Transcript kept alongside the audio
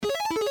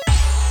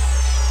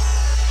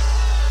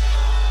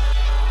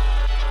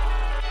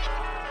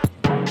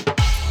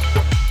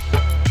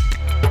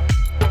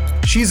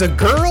She's a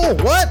girl?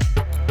 What?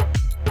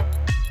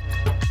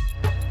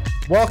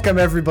 Welcome,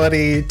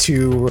 everybody,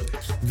 to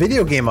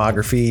Video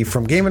Gameography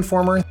from Game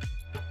Informer.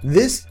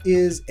 This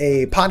is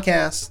a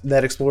podcast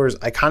that explores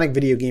iconic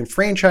video game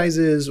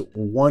franchises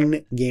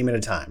one game at a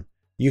time.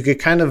 You could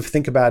kind of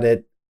think about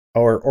it,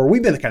 or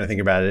we've been kind of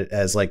thinking about it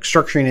as like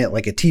structuring it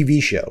like a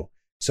TV show.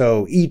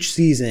 So each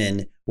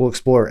season will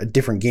explore a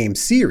different game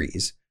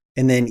series,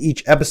 and then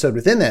each episode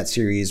within that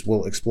series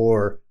will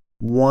explore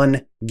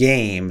one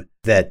game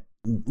that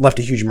left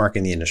a huge mark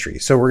in the industry.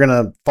 So we're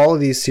going to follow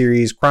these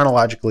series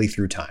chronologically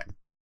through time.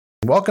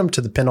 Welcome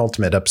to the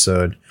penultimate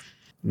episode.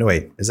 No,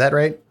 wait, is that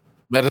right?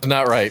 That is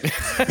not right.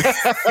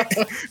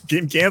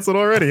 Game canceled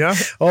already, huh?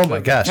 Oh my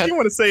gosh. You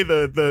want to say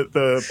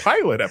the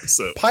pilot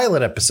episode.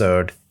 Pilot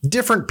episode.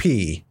 Different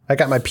P. I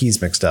got my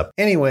P's mixed up.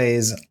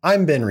 Anyways,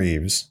 I'm Ben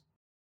Reeves.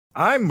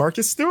 I'm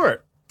Marcus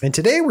Stewart. And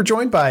today we're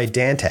joined by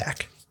Dan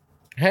Tack.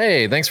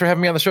 Hey, thanks for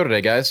having me on the show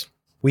today, guys.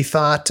 We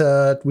thought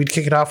we'd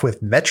kick it off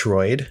with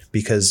Metroid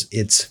because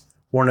it's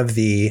one of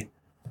the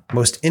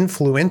most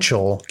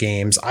influential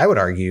games, I would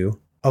argue,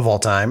 of all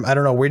time. I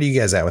don't know. Where do you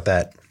guys at with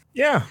that?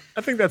 Yeah,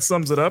 I think that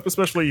sums it up,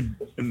 especially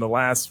in the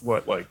last,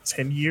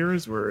 10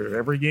 years where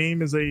every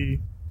game is a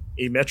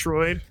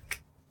Metroid,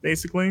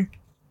 basically.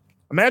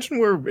 Imagine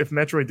if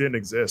Metroid didn't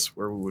exist,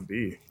 where we would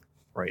be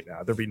right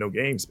now. There'd be no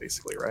games,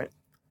 basically, right?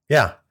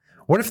 Yeah.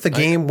 What if the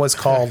game was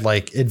called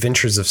like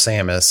Adventures of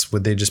Samus?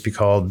 Would they just be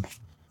called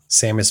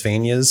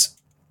Samusvanias?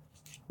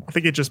 I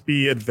think it'd just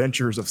be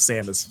Adventures of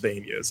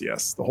Samusvanias,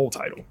 yes, the whole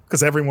title.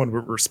 Because everyone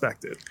would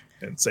respect it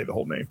and say the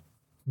whole name.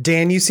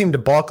 Dan, you seemed to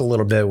balk a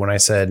little bit when I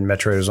said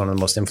Metroid is one of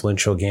the most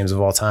influential games of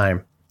all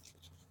time.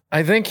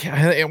 I think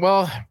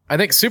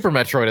Super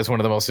Metroid is one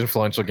of the most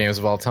influential games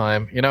of all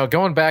time. You know,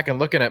 going back and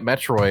looking at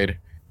Metroid,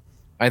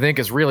 I think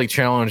is really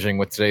challenging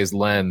with today's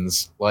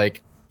lens.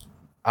 Like,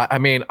 I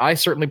mean, I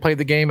certainly played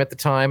the game at the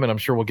time, and I'm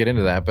sure we'll get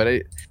into that.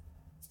 But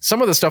some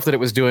of the stuff that it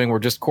was doing were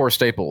just core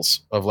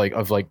staples of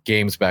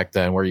games back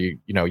then, where you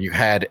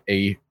had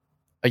a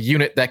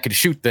unit that could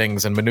shoot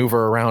things and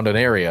maneuver around an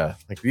area.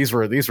 Like these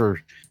were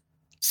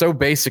so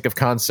basic of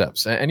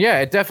concepts, and yeah,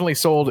 it definitely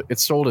sold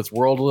its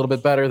world a little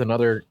bit better than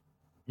other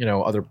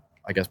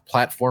I guess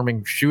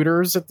platforming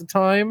shooters at the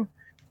time.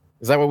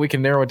 Is that what we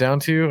can narrow it down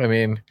to? I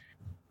mean,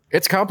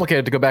 it's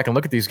complicated to go back and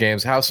look at these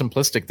games, how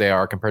simplistic they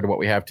are compared to what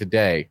we have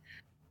today.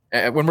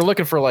 When we're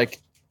looking for like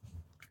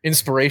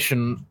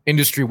inspiration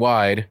industry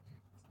wide,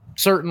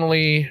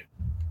 certainly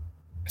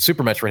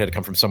Super Metroid had to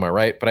come from somewhere,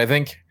 right? But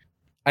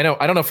I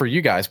don't know for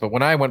you guys, but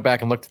when I went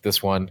back and looked at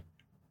this one,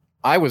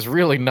 I was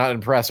really not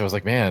impressed. I was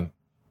like, man,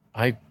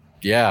 I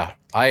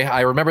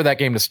remember that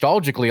game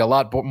nostalgically a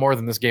lot more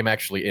than this game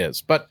actually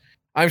is. But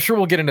I'm sure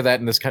we'll get into that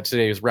in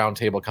today's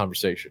roundtable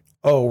conversation.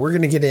 Oh, we're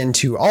going to get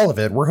into all of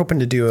it. We're hoping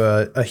to do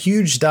a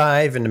huge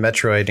dive into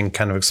Metroid and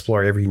kind of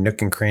explore every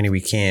nook and cranny we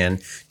can,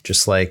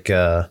 just like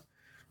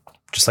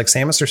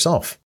Samus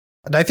herself.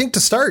 And I think to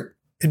start,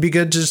 it'd be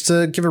good just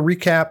to give a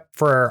recap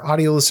for our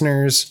audio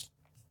listeners.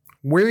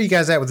 Where are you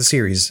guys at with the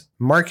series?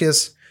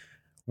 Marcus,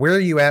 where are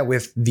you at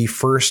with the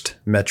first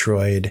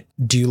Metroid?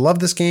 Do you love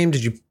this game?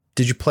 Did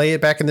you play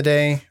it back in the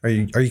day? Are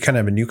you kind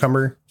of a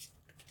newcomer?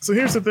 So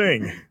here's the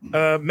thing.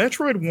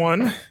 Metroid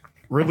 1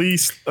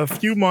 released a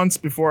few months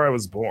before I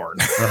was born.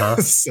 Uh-huh.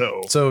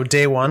 So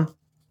day one?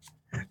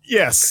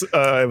 Yes,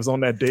 I was on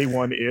that day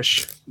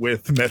one-ish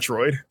with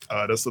Metroid.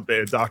 That's what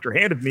the doctor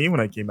handed me when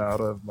I came out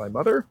of my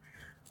mother,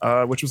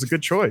 which was a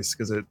good choice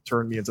because it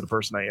turned me into the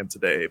person I am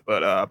today.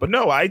 But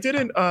no, I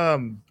didn't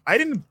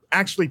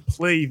actually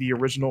play the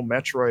original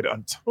Metroid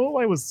until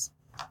I was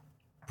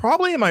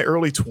probably in my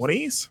early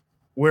 20s,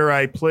 where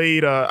I had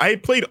played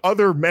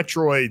other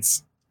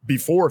Metroids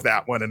before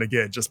that one, and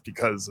again, just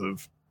because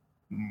of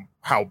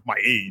how my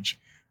age.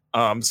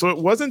 So it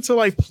wasn't until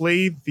I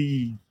played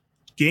the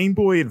Game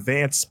Boy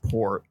Advance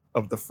port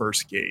of the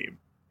first game,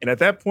 and at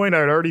that point,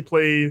 I'd already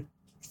played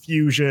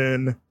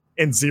Fusion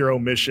and Zero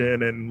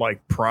Mission and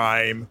like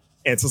Prime,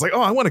 and so it's like,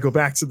 oh, I want to go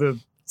back to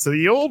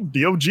the old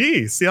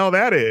OG, see how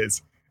that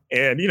is,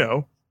 and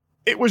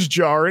it was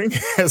jarring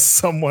as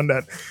someone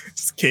that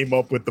just came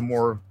up with the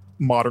more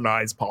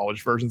modernized,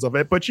 polished versions of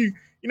it, but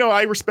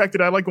I respect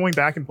it. I like going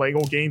back and playing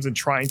old games and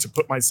trying to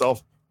put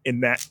myself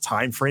in that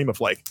time frame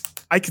of like,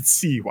 I could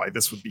see why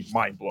this would be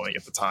mind blowing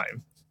at the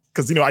time.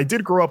 Because, I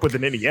did grow up with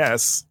an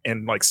NES,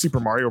 and like Super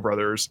Mario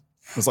Brothers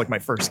was like my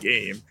first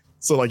game.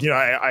 So like,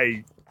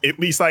 I at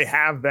least I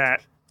have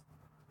that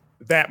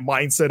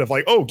mindset of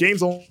like, oh,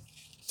 games on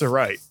to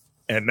right.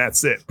 And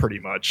that's it pretty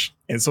much.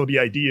 And so the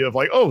idea of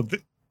like, oh,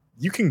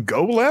 you can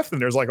go left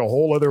and there's like a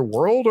whole other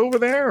world over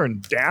there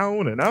and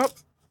down and up.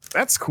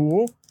 That's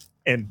cool.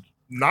 And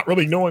not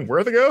really knowing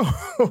where to go.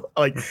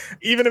 Like,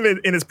 even if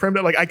in its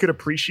primitive, like I could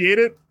appreciate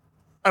it.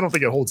 I don't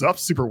think it holds up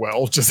super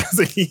well just as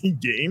a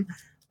game,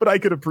 but I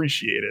could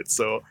appreciate it.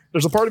 So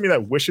there's a part of me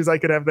that wishes I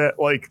could have that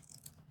like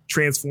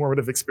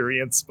transformative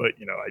experience, but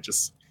I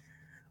just,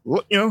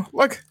 look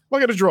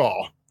at a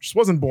draw. Just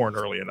wasn't born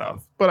early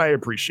enough, but I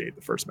appreciate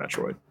the first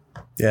Metroid.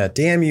 Yeah,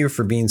 damn you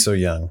for being so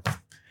young.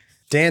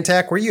 Dan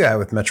Tack, where you at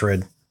with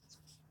Metroid?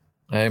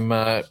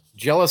 I'm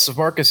jealous of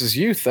Marcus's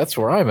youth. That's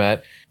where I'm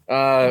at.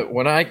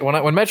 When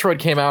Metroid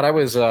came out,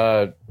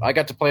 I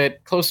got to play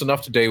it close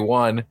enough to day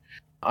one.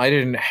 I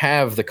didn't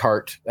have the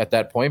cart at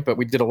that point, but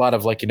we did a lot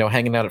of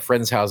hanging out at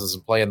friends' houses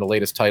and playing the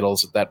latest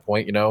titles at that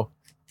point.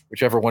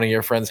 Whichever one of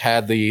your friends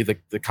had the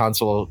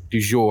console du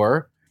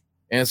jour.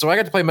 And so I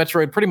got to play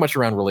Metroid pretty much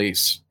around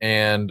release.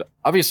 And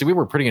obviously we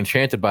were pretty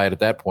enchanted by it at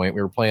that point.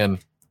 We were playing,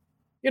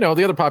 the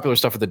other popular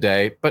stuff of the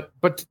day.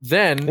 But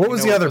then... What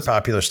was the other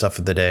popular stuff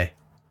of the day?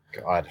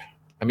 God.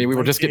 I mean, we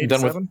were just getting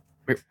done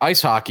with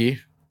ice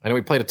hockey. I know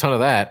we played a ton of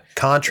that.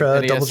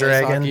 Contra, Double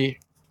Dragon.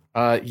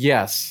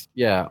 Yes.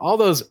 Yeah. All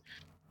those...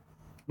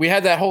 We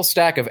had that whole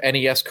stack of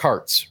NES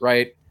carts,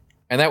 right?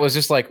 And that was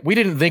just we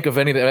didn't think of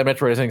any of that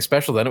Metroid as anything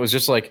special then. It was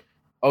just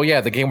oh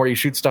yeah, the game where you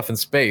shoot stuff in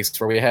space,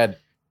 where we had,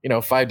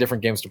 5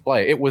 different games to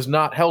play. It was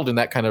not held in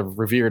that kind of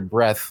revered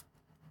breath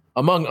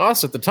among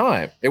us at the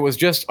time. It was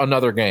just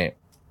another game.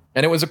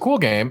 And it was a cool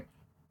game,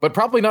 but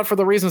probably not for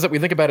the reasons that we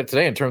think about it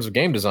today in terms of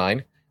game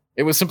design.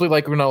 It was simply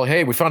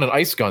hey, we found an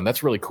ice gun.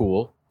 That's really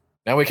cool.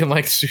 Now we can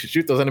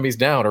shoot those enemies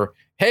down. Or,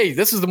 hey,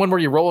 this is the one where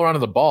you roll around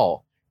in the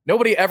ball.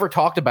 Nobody ever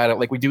talked about it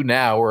like we do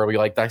now, where we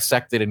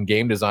dissect it in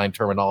game design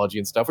terminology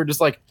and stuff. We're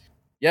just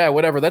yeah,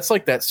 whatever. That's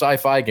that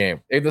sci-fi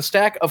game. In the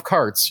stack of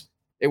carts,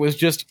 it was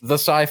just the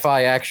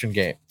sci-fi action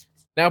game.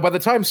 Now, by the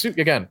time Super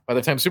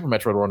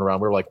Metroid rolled around,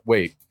 we were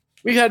wait,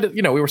 we had,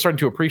 we were starting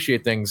to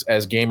appreciate things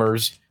as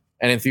gamers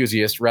and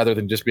enthusiasts rather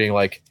than just being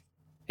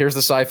here's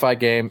the sci-fi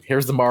game,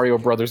 here's the Mario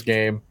Brothers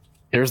game,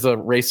 here's the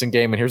racing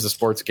game, and here's the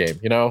sports game,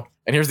 and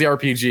here's the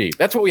RPG.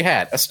 That's what we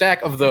had, a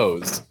stack of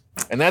those.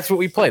 And that's what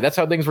we played. That's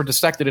how things were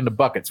dissected into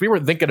buckets. We were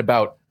thinking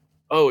about,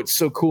 oh, it's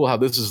so cool how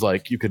this is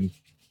you can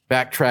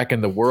backtrack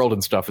in the world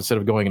and stuff instead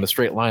of going in a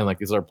straight line like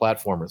these other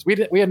platformers.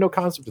 We had no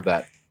concept of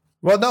that.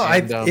 Well, no,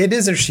 it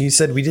is interesting. You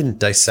said we didn't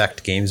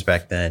dissect games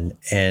back then.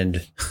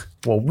 And,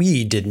 well,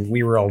 we didn't.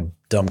 We were all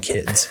dumb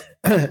kids.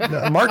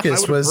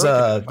 Marcus was,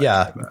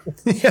 yeah.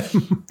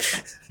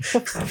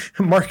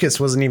 Marcus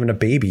wasn't even a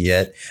baby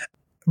yet.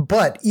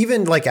 But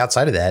even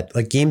outside of that,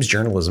 games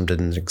journalism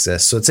didn't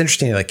exist. So it's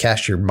interesting to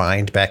cast your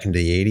mind back into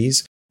the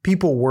 80s.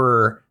 People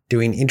were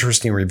doing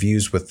interesting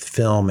reviews with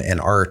film and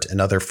art and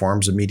other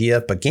forms of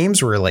media, but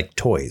games were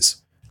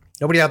toys.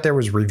 Nobody out there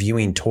was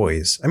reviewing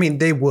toys. I mean,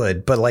 they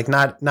would, but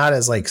not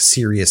as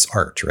serious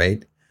art,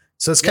 right?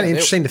 So it's kind of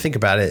interesting to think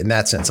about it in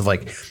that sense of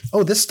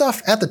oh, this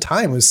stuff at the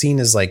time was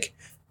seen as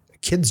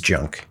kids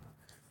junk.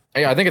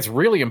 Yeah, I think it's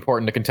really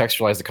important to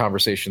contextualize the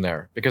conversation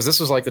there, because this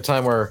was the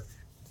time where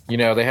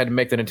they had to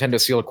make the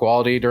Nintendo seal of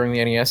quality during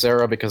the NES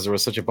era because there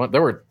was such a bunch.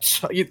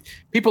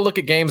 People look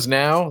at games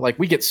now,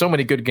 we get so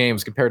many good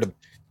games compared to,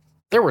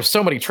 there were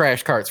so many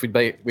trash carts we'd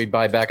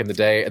buy back in the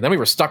day, and then we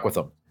were stuck with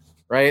them,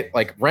 right?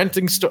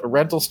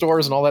 Rental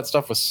stores and all that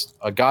stuff was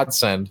a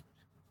godsend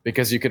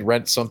because you could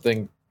rent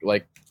something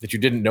that you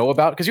didn't know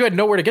about because you had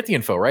nowhere to get the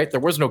info, right? There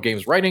was no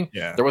games writing.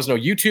 Yeah. There was no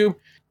YouTube.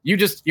 You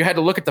had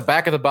to look at the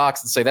back of the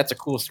box and say, that's a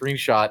cool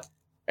screenshot,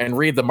 and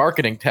read the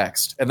marketing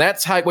text. And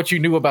that's what you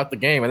knew about the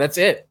game. And that's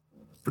it.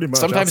 Pretty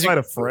much. Sometimes outside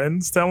of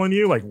friends telling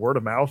you, word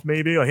of mouth,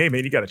 maybe hey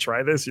man, you got to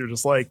try this. You're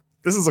just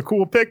this is a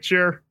cool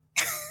picture.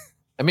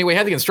 I mean, we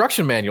had the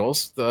instruction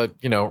manuals, the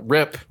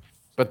RIP,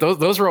 but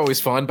those were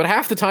always fun. But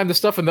half the time, the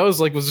stuff in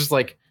those was just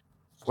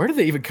where did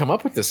they even come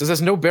up with this? This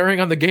has no bearing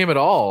on the game at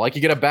all.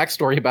 You get a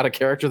backstory about a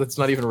character that's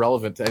not even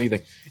relevant to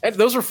anything. And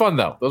those are fun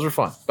though. Those are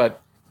fun.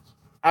 But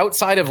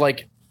outside of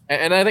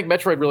and I think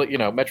Metroid really,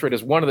 Metroid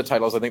is one of the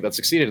titles I think that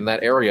succeeded in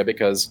that area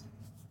because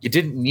you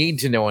didn't need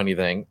to know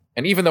anything.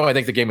 And even though I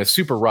think the game is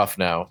super rough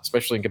now,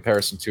 especially in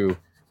comparison to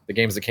the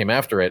games that came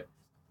after it,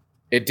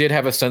 it did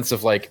have a sense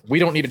of we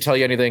don't need to tell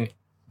you anything.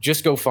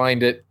 Just go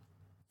find it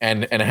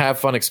and have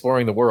fun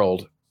exploring the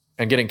world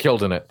and getting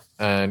killed in it.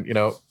 And,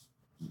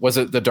 was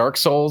it the Dark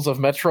Souls of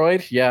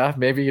Metroid? Yeah,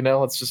 maybe,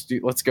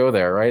 let's go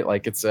there, right?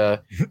 It's so,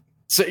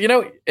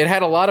 it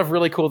had a lot of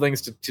really cool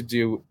things to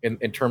do in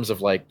terms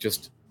of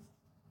just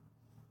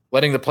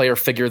letting the player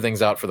figure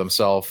things out for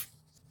themselves.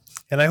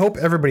 And I hope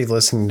everybody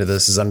listening to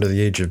this is under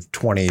the age of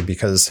 20,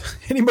 because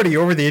anybody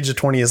over the age of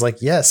 20 is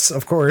yes,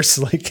 of course,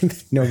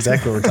 know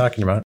exactly what we're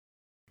talking about.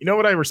 You know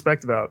what I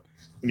respect about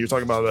when you're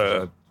talking about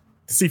the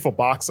deceitful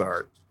box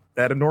art?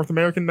 That a North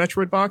American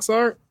Metroid box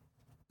art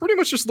pretty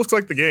much just looks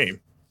like the game.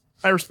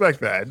 I respect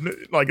that.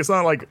 It's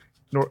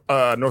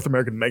not North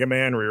American Mega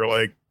Man where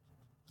you're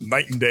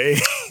night and day.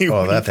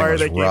 Oh, that thing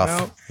was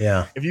rough.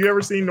 Yeah. If you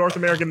ever seen North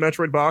American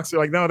Metroid box,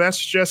 you're no,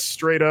 that's just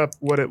straight up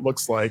what it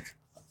looks like.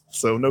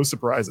 So no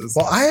surprises.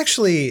 Well, I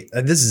actually,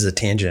 this is a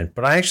tangent,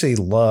 but I actually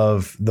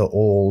love the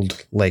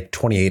old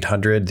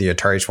 2800, the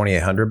Atari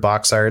 2800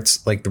 box arts,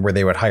 where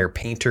they would hire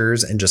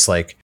painters and just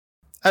I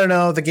don't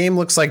know, the game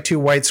looks like two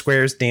white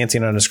squares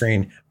dancing on a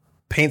screen.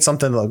 Paint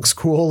something that looks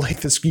cool.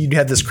 This, you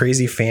had this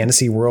crazy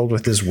fantasy world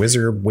with this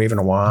wizard waving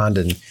a wand,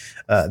 and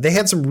they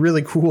had some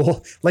really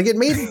cool, it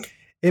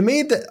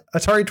made the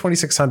Atari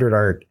 2600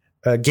 art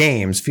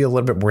games feel a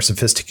little bit more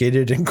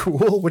sophisticated and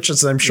cool, which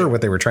is, I'm sure, what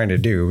they were trying to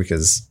do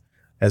because,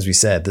 as we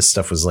said, this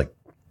stuff was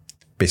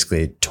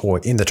basically toy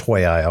in the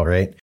toy aisle,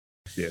 right?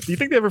 Yeah. Do you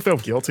think they ever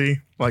felt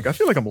guilty? Like, I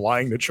feel like I'm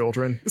lying to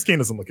children. This game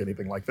doesn't look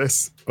anything like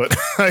this, but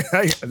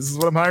this is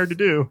what I'm hired to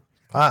do.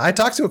 I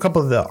talked to a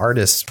couple of the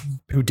artists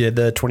who did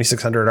the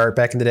 2600 art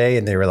back in the day,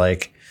 and they were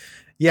like,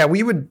 yeah,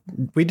 we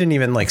didn't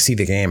even like see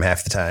the game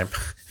half the time.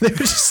 They were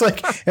just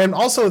like, and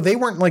also they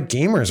weren't like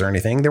gamers or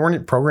anything. They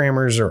weren't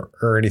programmers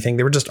or anything.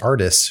 They were just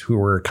artists who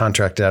were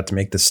contracted out to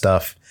make this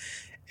stuff.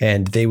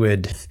 And they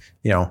would,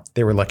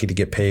 they were lucky to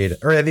get paid.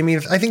 Or I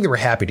mean, I think they were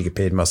happy to get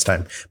paid most of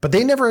the time, but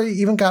they never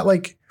even got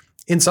like,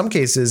 in some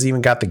cases,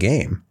 even got the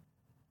game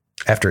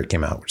after it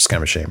came out, which is kind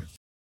of a shame.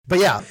 But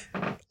yeah,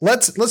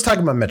 let's talk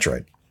about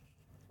Metroid.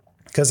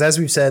 Because as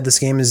we've said, this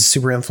game is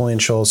super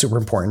influential, super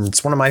important.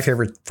 It's one of my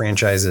favorite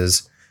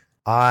franchises.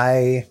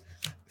 I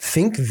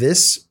think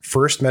this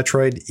first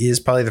Metroid is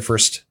probably the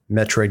first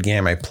Metroid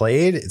game I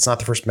played. It's not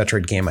the first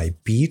Metroid game I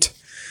beat.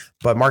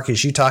 But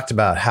Marcus, you talked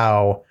about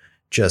how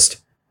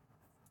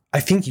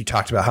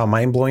how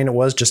mind-blowing it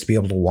was just to be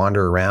able to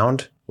wander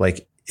around.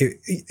 Like,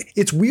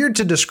 it's weird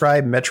to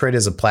describe Metroid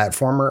as a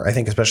platformer, I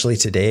think, especially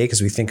today,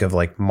 because we think of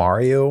like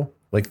Mario,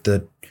 like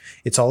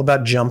it's all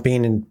about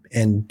jumping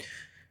and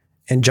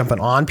jumping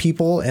on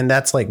people. And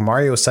that's like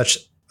Mario is such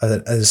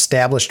an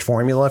established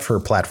formula for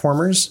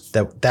platformers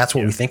that's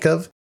what we think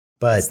of.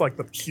 But it's like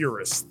the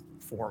purest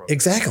form of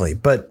exactly.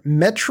 But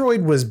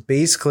Metroid was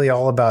basically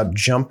all about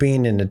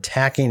jumping and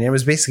attacking. It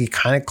was basically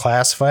kind of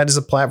classified as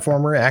a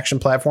platformer, action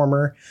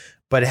platformer,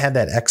 but it had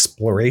that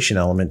exploration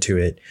element to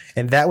it.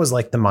 And that was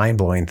like the mind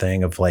blowing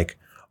thing of like,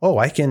 oh,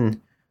 I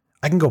can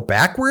go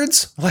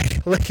backwards.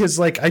 Like it's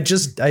like,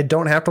 I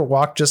don't have to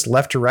walk just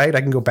left to right.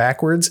 I can go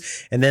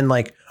backwards. And then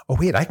like, oh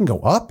wait, I can go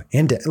up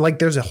and like,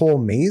 there's a whole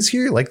maze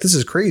here. Like, this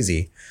is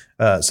crazy.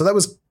 So that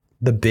was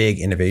the big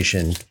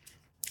innovation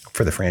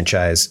for the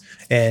franchise.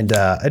 And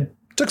I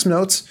took some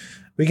notes.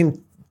 We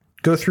can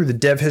go through the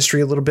dev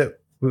history a little bit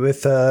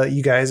with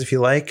you guys if you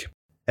like.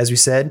 As we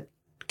said,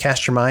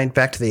 cast your mind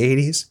back to the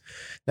 80s.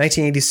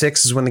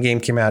 1986 is when the game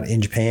came out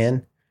in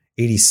Japan.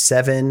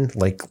 87,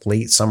 like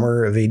late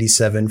summer of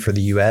 87 for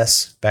the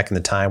US, back in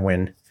the time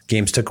when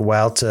games took a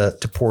while to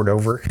port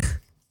over.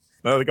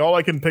 Like, all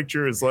I can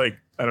picture is like,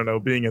 I don't know,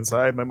 being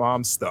inside my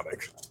mom's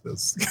stomach.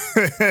 This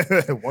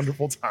a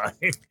wonderful time.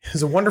 It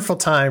was a wonderful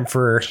time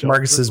for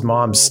Marcus's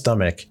mom's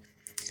stomach.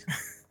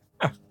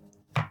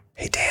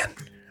 Hey, Dan,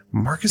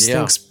 Marcus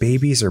thinks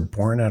babies are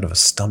born out of a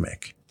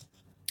stomach.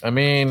 I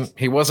mean,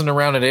 he wasn't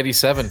around at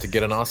 87 to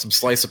get an awesome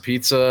slice of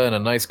pizza and a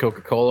nice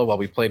Coca-Cola while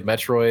we played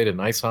Metroid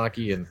and ice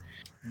hockey and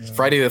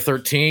Friday the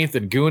 13th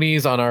and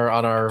Goonies on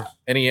our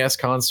NES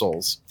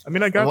consoles. I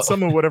mean, I got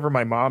some of whatever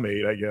my mom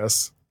ate, I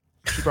guess.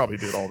 She probably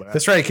did all that.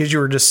 That's right, because you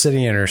were just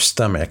sitting in her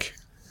stomach.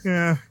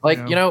 Yeah. Like,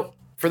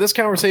 for this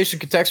conversation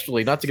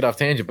contextually, not to get off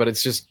tangent, but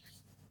it's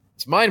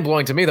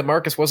mind-blowing to me that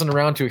Marcus wasn't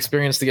around to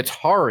experience the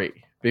Atari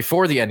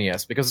before the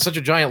NES because it's such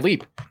a giant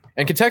leap.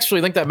 And contextually,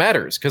 I think that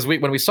matters because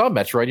when we saw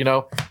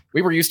Metroid,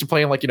 we were used to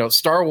playing like,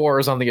 Star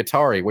Wars on the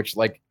Atari, which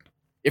like,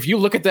 if you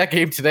look at that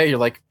game today, you're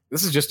like,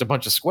 this is just a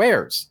bunch of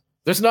squares.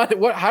 There's not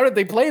how did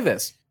they play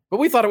this? But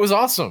we thought it was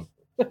awesome.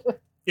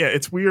 Yeah,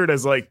 it's weird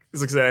as I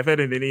said, I've had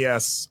an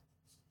NES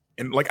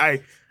and like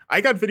I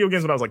got video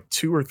games when I was like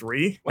 2 or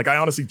 3. Like, I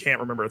honestly can't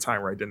remember a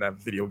time where I didn't have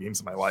video games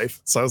in my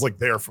life. So I was like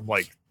there from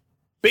like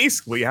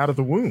basically out of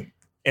the womb.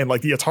 And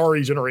like the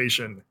Atari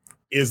generation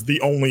is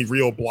the only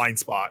real blind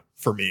spot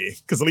for me.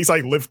 Because at least I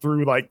lived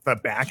through like the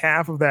back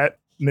half of that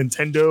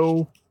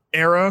Nintendo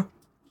era.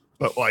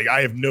 But like,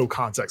 I have no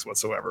context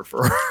whatsoever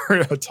for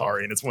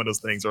Atari. And it's one of those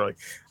things where like,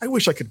 I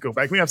wish I could go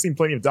back. I mean, I've seen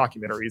plenty of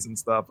documentaries and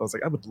stuff. I was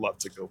like, I would love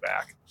to go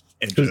back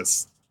and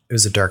just. It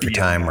was a darker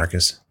time,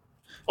 Marcus.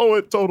 Oh,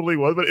 it totally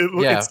was. But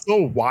it's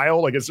so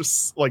wild. Like, it's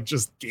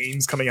just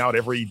games coming out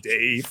every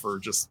day for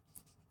just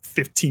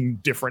 15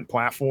 different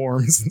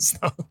platforms and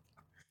stuff.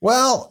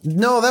 Well,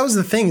 no, that was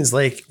the thing is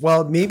like,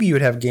 well, maybe you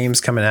would have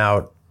games coming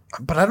out,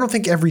 but I don't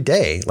think every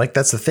day. Like,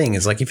 that's the thing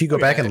is like, if you go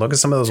back and look at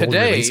some of those old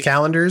release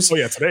calendars. Oh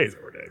yeah, today's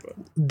every day. But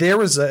there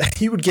was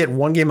you would get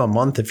one game a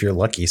month if you're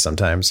lucky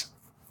sometimes.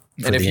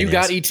 And if you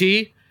got ET,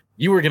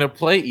 you were going to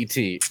play ET.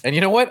 And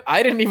you know what?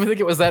 I didn't even think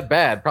it was that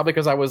bad. Probably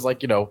because I was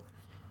like,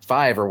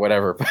 5 or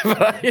whatever.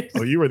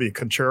 Oh, you were the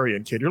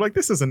contrarian kid. You're like,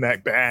 this isn't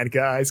that bad,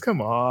 guys.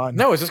 Come on.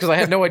 No, it's just because I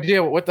had no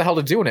idea what the hell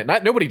to do in it.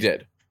 Nobody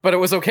did. But it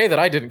was okay that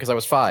I didn't because I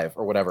was 5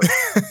 or whatever. All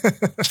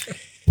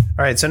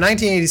right. So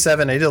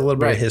 1987, I did a little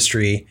bit of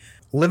history.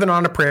 Living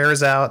on a Prayer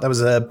is out. That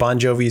was a Bon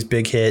Jovi's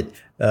big hit.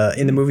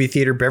 In the movie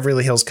theater,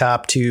 Beverly Hills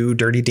Cop 2,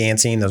 Dirty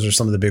Dancing. Those are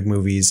some of the big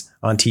movies.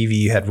 On TV,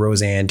 you had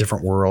Roseanne,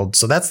 Different World.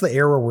 So that's the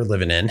era we're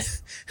living in.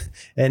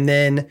 And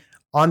then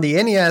on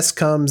the NES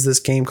comes this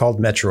game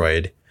called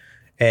Metroid.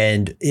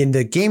 And in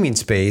the gaming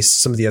space,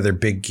 some of the other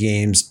big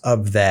games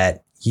of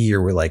that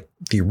year were like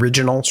the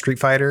original Street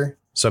Fighter.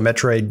 So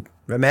Metroid,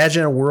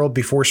 imagine a world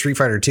before Street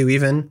Fighter 2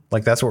 even.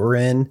 Like, that's what we're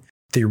in.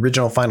 The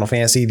original Final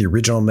Fantasy, the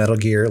original Metal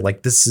Gear.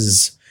 Like, this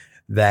is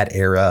that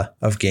era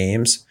of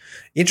games.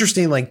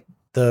 Interesting, like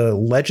the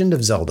Legend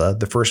of Zelda,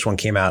 the first one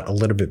came out a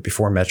little bit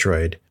before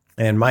Metroid.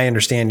 And my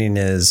understanding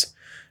is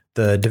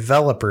the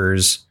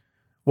developers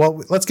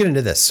Well, let's get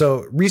into this.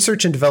 So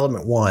Research and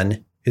Development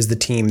 1 is the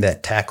team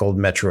that tackled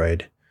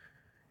Metroid.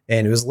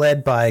 And it was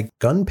led by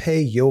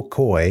Gunpei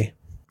Yokoi.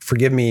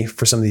 Forgive me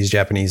for some of these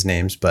Japanese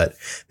names, but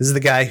this is the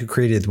guy who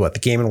created the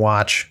Game &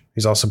 Watch.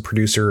 He's also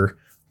producer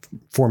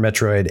for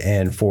Metroid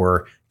and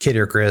for Kid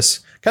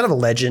Icarus. Kind of a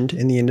legend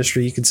in the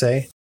industry, you could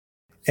say.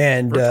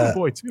 And Virtual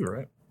Boy too,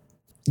 right?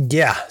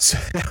 Yeah, so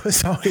that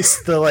was always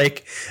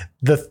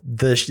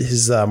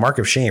his mark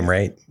of shame,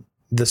 right?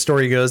 The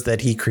story goes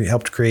that he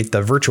helped create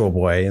the Virtual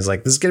Boy. He's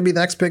like, this is gonna be the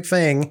next big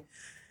thing,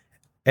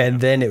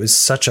 and then it was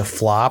such a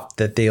flop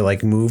that they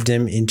moved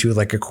him into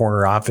a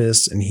corner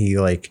office, and he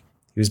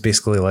was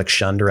basically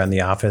shunned around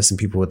the office, and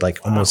people would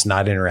almost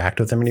not interact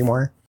with him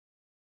anymore.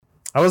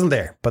 I wasn't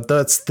there, but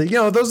those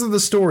are the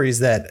stories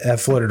that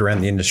have floated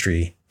around the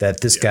industry,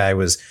 that this guy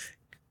was,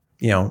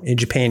 in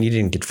Japan, you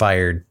didn't get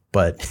fired,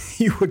 but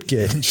you would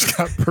get just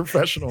got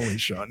professionally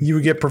shunned. You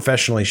would get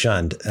professionally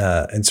shunned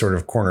and sort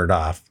of cornered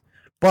off.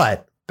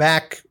 But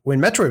back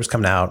when Metroid was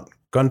coming out,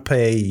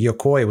 Gunpei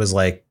Yokoi was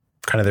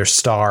kind of their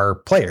star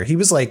player. He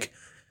was like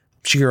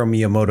Shigeru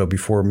Miyamoto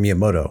before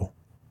Miyamoto.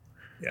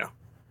 Yeah.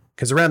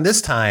 Because around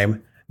this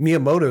time,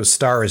 Miyamoto's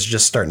star is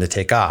just starting to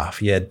take off.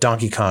 You had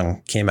Donkey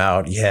Kong came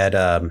out. You had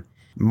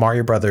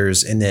Mario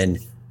Brothers, and then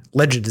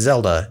Legend of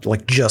Zelda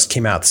just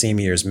came out the same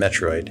year as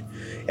Metroid.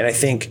 And I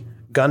think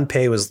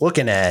Gunpei was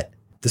looking at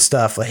the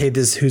stuff hey,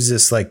 who's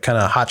this kind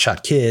of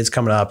hotshot kid's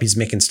coming up. He's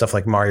making stuff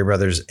like Mario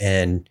Brothers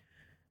and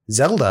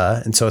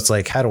Zelda. And so it's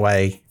how do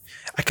I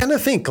kind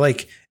of think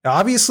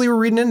obviously we're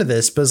reading into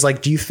this, but it's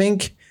do you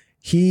think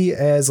he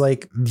as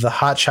the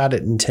hotshot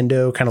at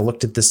Nintendo kind of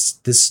looked at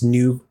this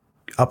new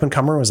up and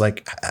comer and was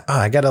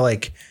I gotta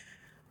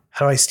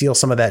how do I steal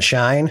some of that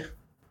shine?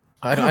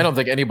 I don't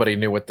think anybody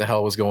knew what the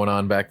hell was going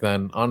on back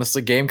then.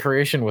 Honestly, game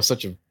creation was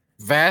such a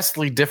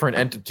vastly different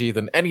entity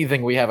than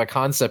anything we have a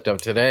concept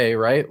of today,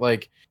 right?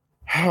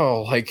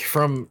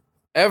 From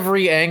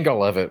every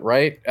angle of it,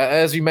 right?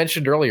 As you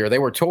mentioned earlier, they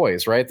were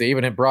toys, right? They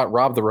even had brought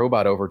Rob the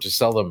Robot over to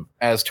sell them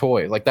as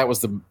toys. That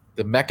was the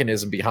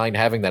mechanism behind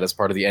having that as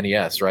part of the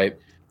NES, right?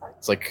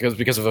 It's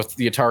because of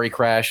the Atari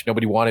crash,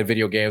 nobody wanted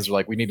video games.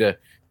 They're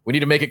we need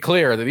to make it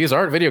clear that these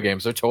aren't video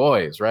games, they're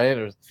toys,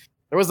 right?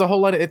 There was a whole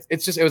lot of it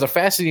was a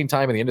fascinating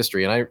time in the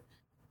industry, and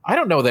I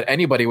don't know that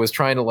anybody was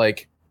trying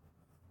to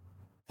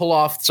pull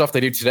off stuff they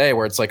do today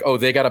where it's oh,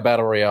 they got a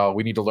battle royale,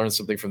 we need to learn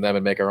something from them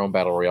and make our own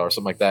battle royale or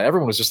something like that.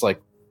 Everyone was just well,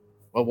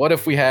 what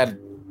if we had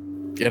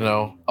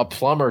a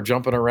plumber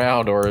jumping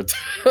around or a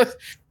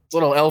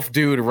little elf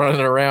dude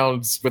running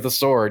around with a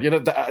sword? You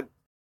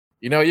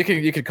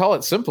could call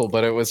it simple,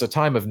 but it was a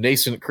time of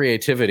nascent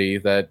creativity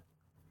that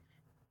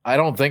I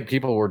don't think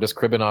people were just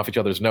cribbing off each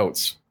other's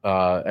notes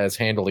as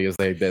handily as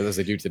they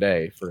do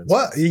today, for instance.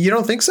 What? You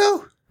don't think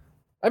so?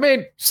 I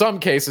mean, some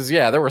cases,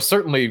 yeah. There were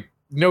certainly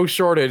no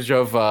shortage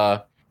of,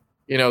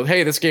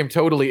 hey, this game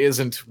totally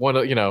isn't one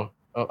of,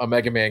 a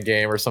Mega Man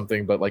game or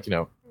something, but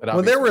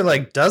well, there were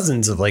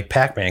dozens of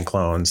Pac-Man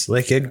clones.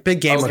 A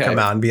big game would come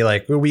out and be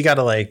well, we got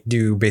to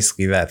do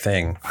basically that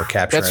thing for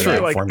capturing That's that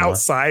true. formula.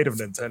 Outside of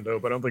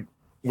Nintendo, but I don't think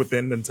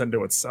within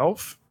Nintendo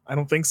itself, I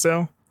don't think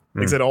so.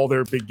 Like I said, all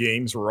their big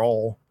games were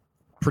all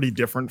pretty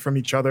different from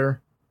each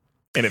other.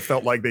 And it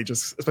felt like they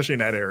just, especially in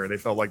that era, they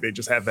felt like they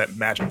just had that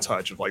magic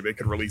touch of they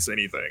could release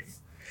anything.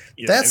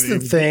 That's the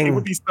thing. It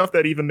would be stuff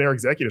that even their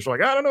executives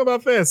were I don't know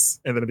about this.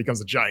 And then it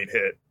becomes a giant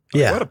hit.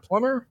 Yeah. What, a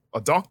plumber?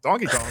 A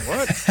Donkey Kong?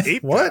 What?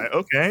 Ape What? guy?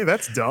 Okay,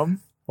 that's dumb.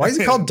 Why is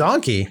it called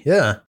Donkey?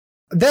 Yeah.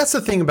 That's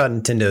the thing about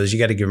Nintendo is you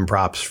got to give them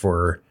props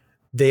for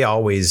they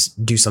always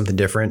do something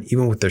different.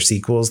 Even with their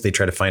sequels, they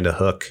try to find a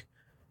hook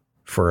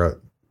for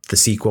the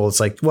sequel.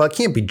 It's well, it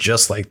can't be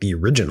just like the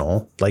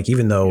original.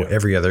 Even though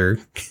every other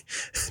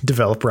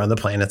developer on the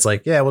planet's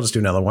yeah, we'll just do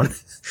another one.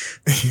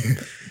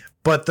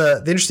 But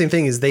the interesting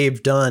thing is they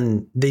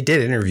did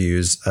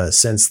interviews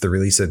since the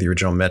release of the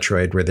original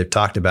Metroid where they've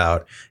talked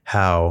about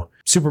how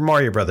Super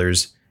Mario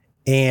Brothers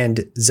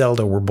and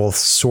Zelda were both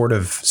sort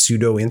of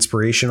pseudo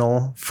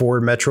inspirational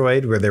for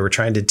Metroid, where they were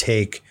trying to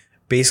take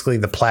basically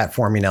the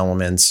platforming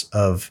elements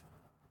of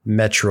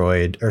the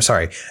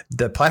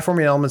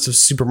platforming elements of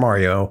Super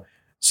Mario.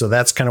 So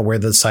that's kind of where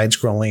the side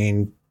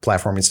scrolling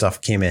platforming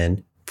stuff came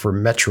in for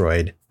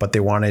Metroid, but they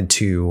wanted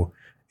to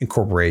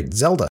incorporate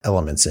Zelda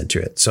elements into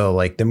it. So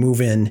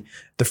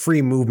the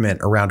free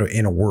movement around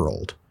in a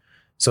world.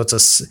 So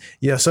it's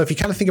so if you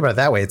kind of think about it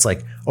that way, it's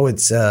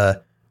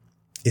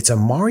it's a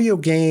Mario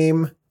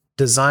game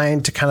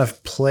designed to kind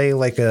of play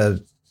like a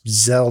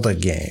Zelda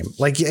game.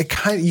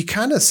 You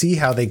kind of see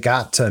how they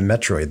got to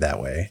Metroid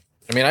that way.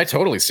 I mean, I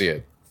totally see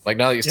it.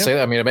 Now that you say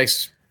that, I mean, it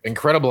makes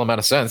incredible amount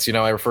of sense.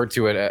 I referred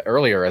to it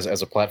earlier as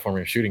a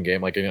platforming shooting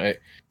game.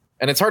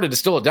 And it's hard to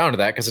distill it down to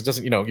that because it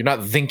doesn't, you're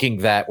not thinking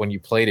that when you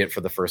played it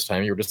for the first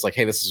time. You were just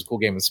hey, this is a cool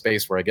game in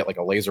space where I get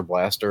a laser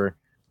blaster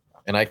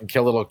and I can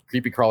kill little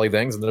creepy crawly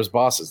things and there's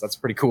bosses. That's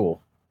pretty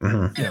cool.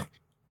 Mm-hmm. Yeah.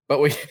 But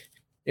we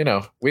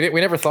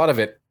never thought of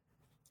it.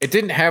 It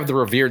didn't have the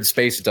revered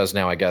space it does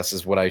now, I guess,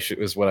 is what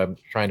I'm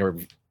trying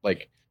to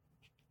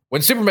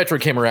when Super Metroid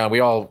came around, we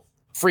all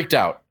freaked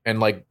out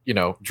and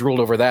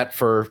drooled over that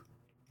for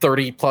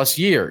 30 plus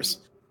years.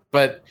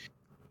 But,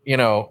 you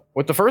know,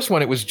 with the first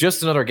one, it was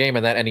just another game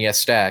in that NES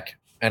stack.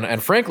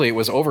 And frankly, it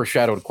was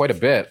overshadowed quite a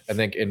bit, I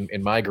think,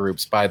 in my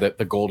groups by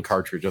the gold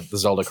cartridge of the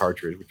Zelda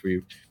cartridge, which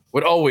we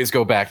would always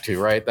go back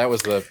to, right? That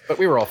was but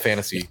we were all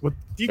fantasy. Do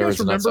you guys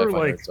remember,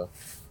 like,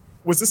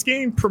 was this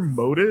game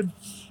promoted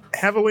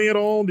heavily at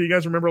all? Do you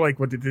guys remember, like,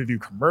 what did they do,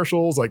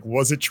 commercials? Like,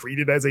 was it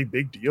treated as a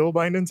big deal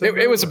by Nintendo?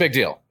 It was a big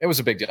deal. It was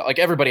a big deal. Like,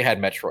 everybody had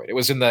Metroid. It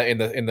was in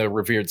the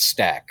revered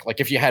stack. Like,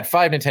 if you had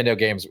 5 Nintendo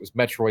games, it was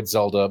Metroid,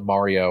 Zelda,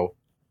 Mario.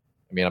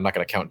 I mean, I'm not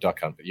going to count Duck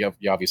Hunt, but you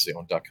obviously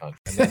own Duck Hunt.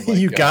 And then, like,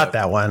 you got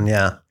that one,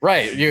 yeah.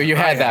 Right, you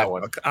had that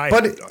one.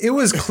 But it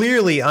was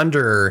clearly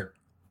under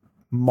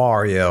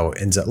Mario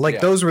and Zelda.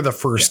 Like, those were the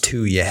first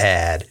two you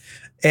had.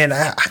 And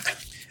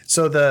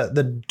so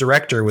the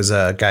director was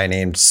a guy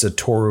named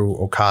Satoru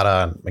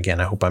Okada. Again,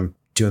 I hope I'm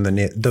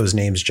doing those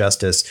names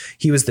justice.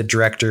 He was the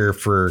director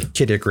for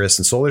Kid Icarus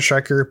and Solar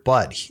Striker,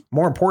 but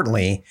more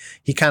importantly,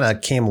 he kind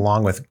of came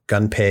along with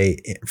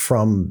Gunpei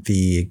from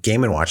the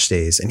Game & Watch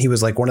days, and he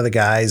was like one of the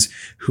guys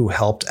who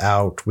helped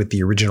out with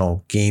the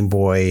original Game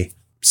Boy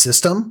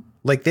system.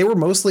 Like, they were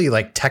mostly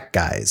like tech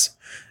guys.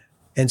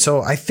 And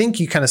so I think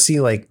you kind of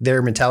see like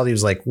their mentality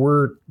was like,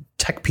 we're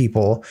tech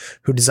people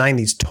who design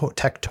these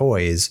tech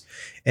toys.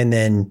 And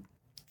then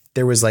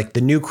there was like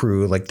the new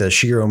crew, like the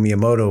Shigeru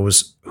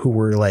Miyamoto's, who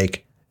were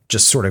like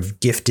just sort of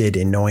gifted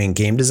in knowing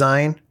game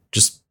design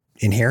just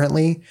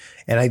inherently.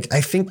 And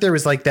I think there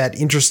was like that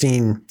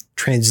interesting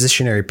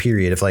transitionary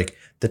period of like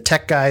the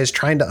tech guys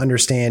trying to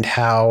understand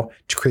how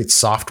to create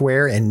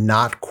software and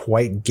not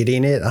quite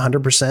getting it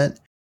 100%,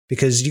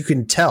 because you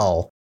can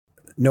tell,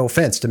 no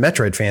offense to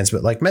Metroid fans,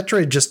 but like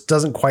Metroid just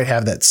doesn't quite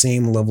have that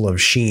same level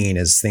of sheen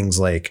as things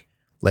like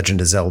Legend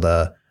of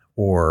Zelda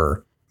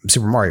or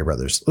Super Mario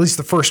Brothers. At least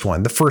the first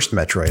one, the first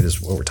Metroid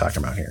is what we're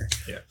talking about here.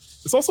 Yeah.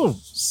 It's also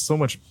so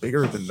much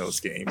bigger than those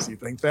games. You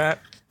think that?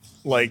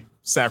 Like,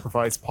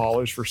 sacrifice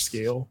polish for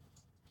scale,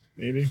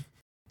 maybe?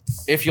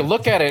 If you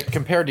look at it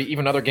compared to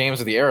even other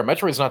games of the era,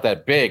 Metroid's not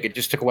that big. It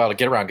just took a while to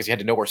get around because you had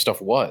to know where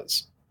stuff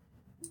was.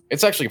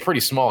 It's actually a pretty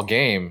small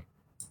game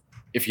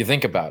if you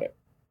think about it.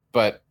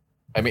 But,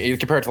 I mean,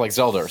 compared to like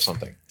Zelda or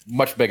something.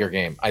 Much bigger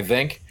game, I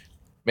think.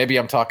 Maybe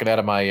I'm talking out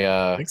of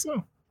my... I think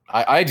so.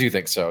 I do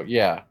think so,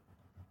 yeah.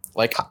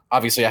 Like,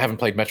 obviously, I haven't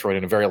played Metroid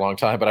in a very long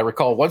time, but I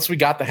recall once we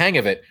got the hang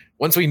of it,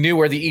 once we knew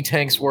where the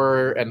E-tanks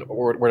were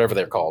or whatever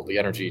they're called, the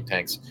energy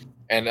tanks,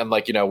 and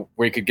like, you know,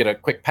 where you could get a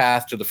quick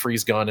path to the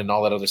freeze gun and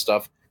all that other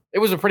stuff, it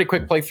was a pretty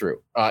quick playthrough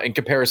in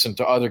comparison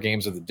to other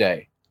games of the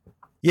day.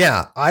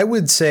 Yeah, I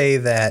would say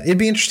that it'd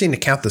be interesting to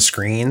count the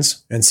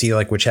screens and see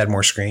like which had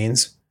more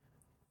screens.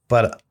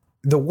 But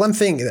the one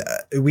thing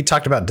we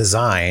talked about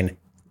design,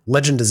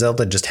 Legend of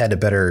Zelda just had a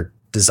better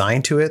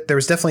design to it. There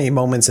was definitely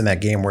moments in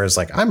that game where it's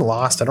like, I'm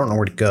lost, I don't know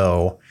where to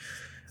go.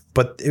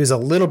 But it was a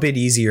little bit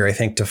easier, I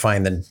think, to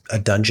find a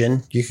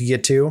dungeon you could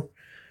get to.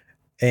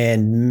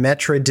 And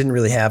Metroid didn't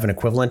really have an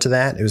equivalent to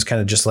that. It was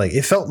kind of just like,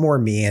 it felt more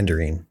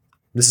meandering.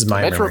 This is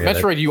my memory.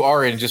 Metroid, you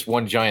are in just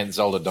one giant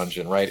Zelda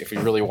dungeon, right? If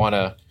you really want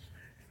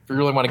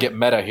to get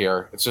meta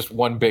here, it's just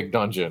one big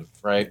dungeon,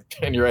 right?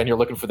 And you're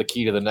looking for the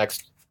key to the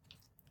next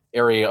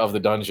area of the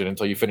dungeon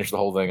until you finish the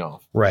whole thing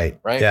off. Right.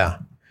 Right. Yeah.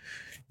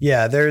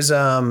 Yeah. There's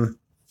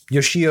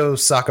Yoshio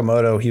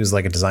Sakamoto. He was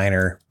like a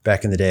designer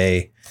back in the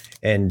day,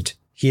 and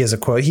he has a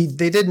quote.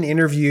 They did an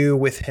interview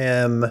with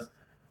him,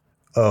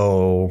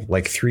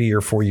 like 3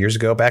 or 4 years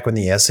ago, back when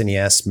the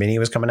SNES Mini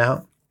was coming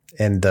out,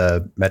 and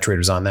the Metroid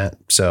was on that.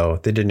 So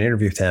they did an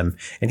interview with him,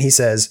 and he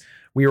says,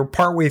 we were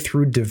partway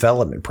through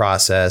development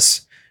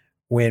process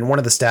when one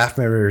of the staff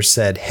members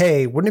said,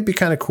 hey, wouldn't it be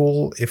kind of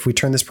cool if we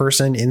turn this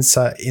person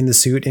inside in the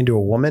suit into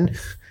a woman?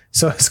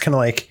 So it's kind of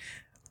like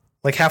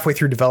halfway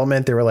through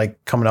development, they were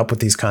like coming up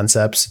with these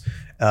concepts.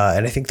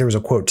 And I think there was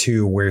a quote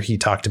too, where he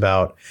talked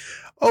about,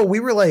 we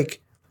were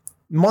like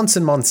months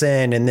and months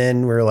in. And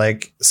then we were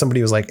like,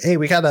 somebody was like, hey,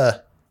 we got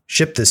to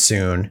ship this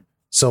soon.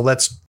 So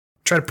let's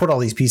try to put all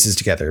these pieces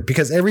together,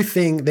 because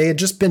everything, they had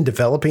just been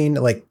developing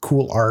like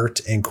cool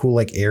art and cool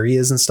like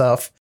areas and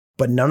stuff,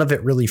 but none of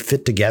it really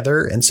fit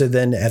together. And so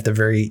then at the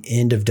very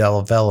end of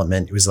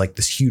development, it was like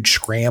this huge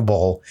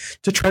scramble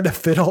to try to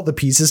fit all the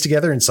pieces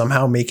together and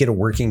somehow make it a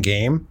working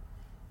game.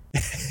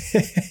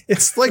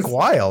 It's like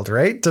wild,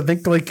 right? To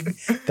think like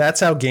that's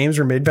how games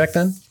were made back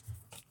then.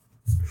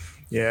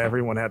 Yeah,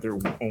 everyone had their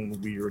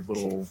own weird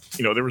little,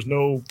 there was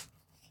no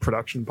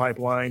production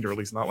pipeline, or at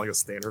least not like a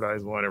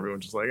standardized one.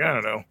 Everyone's just like, I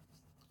don't know,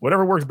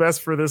 whatever works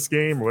best for this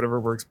game or whatever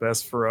works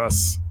best for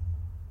us,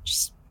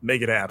 just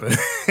make it happen.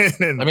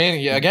 I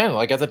mean, yeah, again,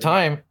 like at the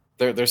time,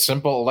 they're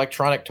simple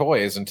electronic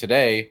toys, and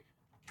today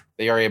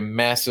they are a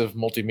massive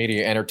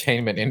multimedia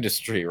entertainment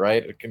industry,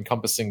 right?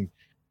 Encompassing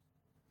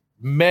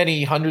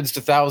many hundreds to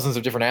thousands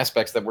of different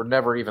aspects that were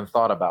never even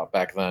thought about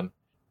back then,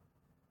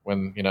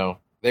 when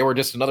they were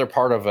just another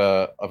part of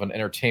an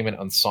entertainment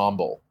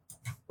ensemble,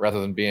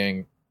 rather than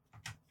being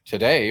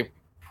today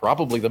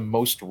probably the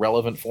most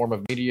relevant form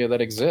of media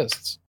that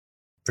exists.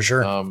 For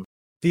sure.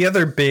 The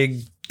other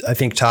big, I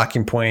think,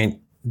 talking point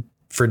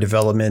for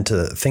development,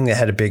 a thing that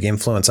had a big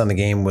influence on the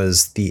game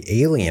was the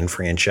Alien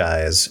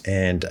franchise.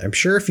 And I'm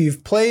sure if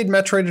you've played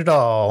Metroid at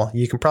all,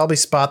 you can probably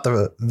spot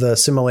the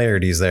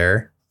similarities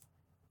there.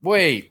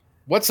 Wait,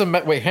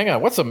 hang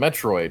on. What's a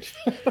Metroid?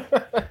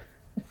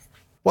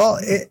 Well,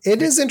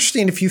 it is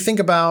interesting if you think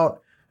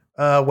about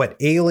what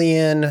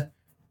Alien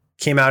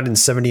came out in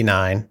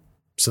 79.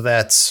 So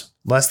that's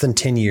less than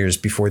 10 years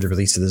before the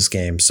release of this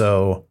game.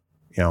 So,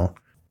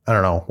 I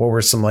don't know. What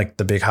were some like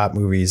the big hot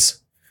movies?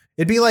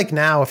 It'd be like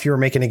now if you were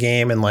making a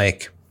game and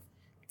like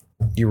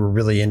you were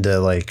really into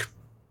like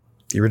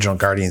the original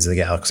Guardians of the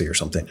Galaxy or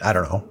something. I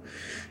don't know.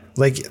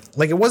 Like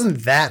it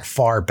wasn't that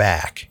far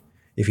back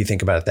if you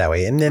think about it that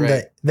way. And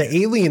then the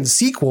Alien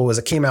sequel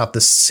it came out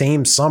the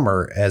same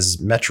summer as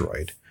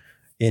Metroid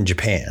in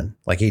Japan,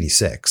 like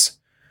 86.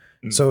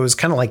 So it was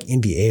kind of like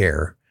in the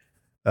air.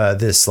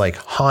 This like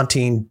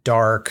haunting,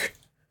 dark,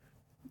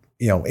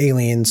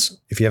 aliens.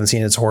 If you haven't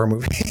seen it, it's a horror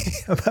movie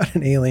about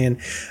an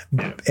alien.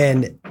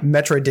 And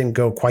Metroid didn't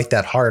go quite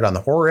that hard on the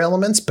horror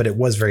elements, but it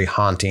was very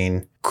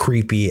haunting,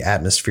 creepy,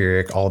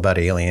 atmospheric, all about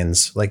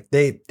aliens. Like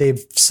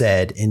they've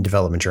said in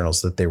development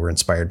journals that they were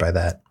inspired by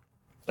that.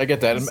 I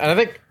get that. And I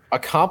think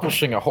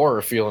accomplishing a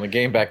horror feel in a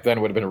game back then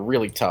would have been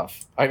really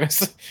tough. I mean,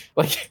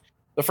 like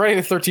the Friday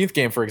the 13th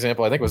game, for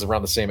example, I think was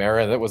around the same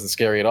era, and that wasn't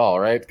scary at all,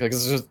 right?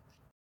 Because it's just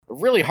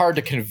really hard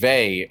to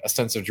convey a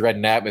sense of dread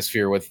and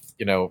atmosphere with,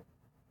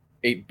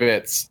 8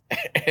 bits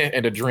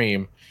and a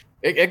dream.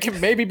 It can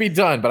maybe be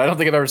done, but I don't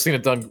think I've ever seen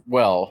it done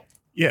well.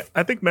 Yeah,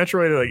 I think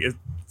Metroid, like,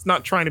 it's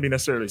not trying to be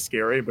necessarily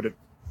scary, but it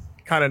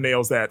kind of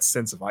nails that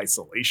sense of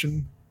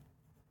isolation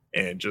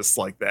and just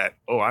like that.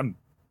 Oh, I'm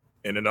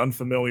in an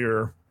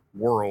unfamiliar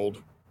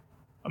world.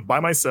 I'm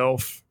by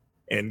myself,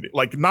 and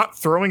like not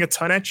throwing a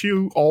ton at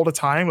you all the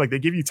time. Like they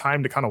give you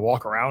time to kind of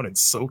walk around and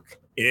soak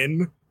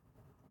in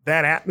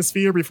that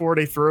atmosphere before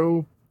they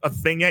throw a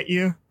thing at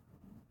you,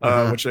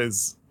 which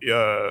is,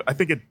 I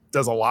think it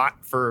does a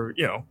lot for,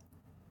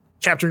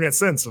 capturing that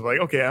sense of like,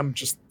 okay, I'm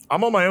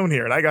on my own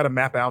here and I got to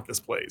map out this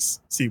place,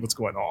 see what's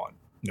going on.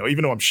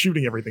 Even though I'm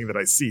shooting everything that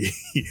I see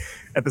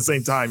at the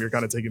same time, you're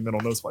kind of taking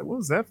mental notes like, what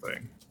is that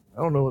thing?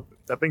 I don't know what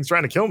that thing's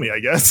trying to kill me, I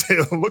guess.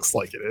 It looks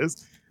like it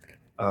is.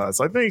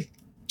 So I think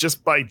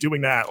just by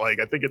doing that, like,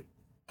 I think it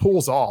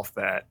pulls off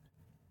that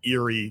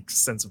eerie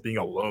sense of being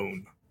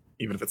alone,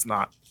 even if it's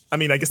not. I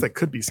mean, I guess that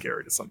could be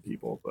scary to some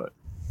people, but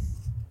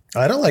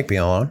I don't like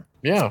being alone.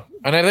 Yeah.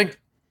 And I think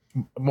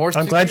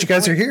I'm glad you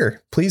guys are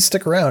here. Please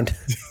stick around.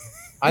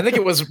 I think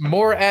it was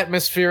more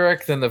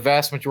atmospheric than the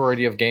vast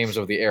majority of games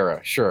of the era.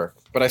 Sure.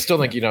 But I still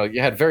think,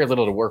 you had very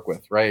little to work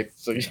with, right?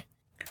 So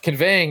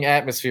conveying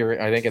atmosphere,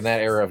 I think, in that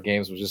era of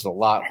games was just a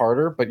lot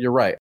harder, but you're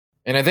right.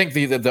 And I think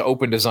the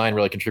open design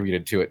really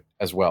contributed to it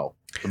as well.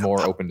 The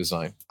more open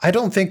design. I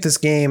don't think this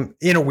game,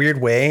 in a weird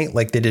way,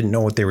 like they didn't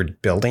know what they were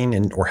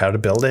building or how to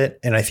build it.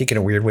 And I think in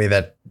a weird way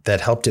that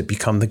helped it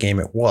become the game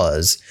it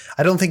was.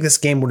 I don't think this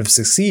game would have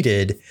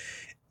succeeded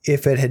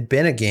if it had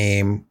been a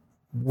game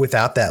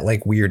without that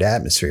like weird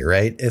atmosphere,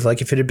 right? If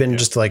it had been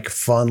just like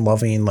fun,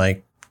 loving,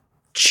 like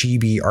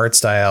chibi art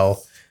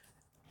style,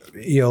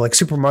 like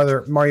Super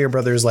Mario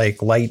Brothers,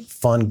 like light,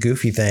 fun,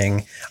 goofy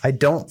thing. I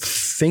don't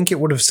think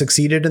it would have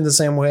succeeded in the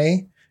same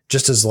way,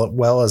 just as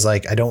well as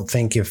like, I don't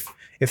think if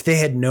they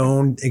had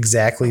known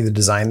exactly the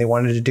design they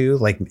wanted to do,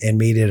 like, and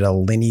made it a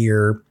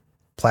linear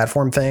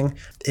platform thing,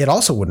 it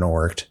also wouldn't have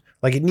worked.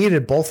 Like it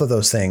needed both of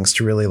those things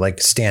to really like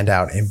stand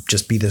out and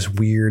just be this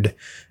weird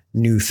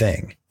new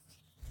thing.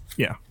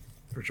 Yeah,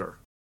 for sure.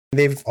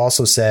 They've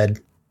also said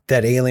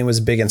that Alien was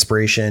a big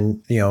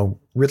inspiration.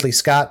 Ridley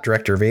Scott,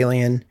 director of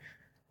Alien,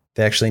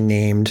 they actually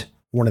named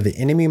one of the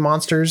enemy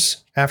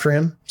monsters after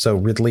him. So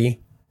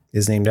Ridley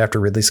is named after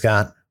Ridley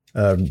Scott.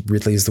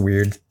 Ridley is the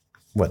weird,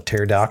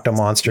 pterodactyl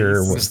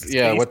monster?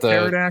 What the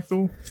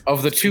pterodactyl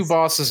of the two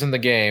bosses in the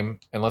game,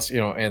 unless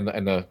and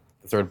the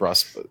third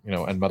boss,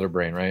 and Mother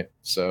Brain, right?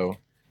 So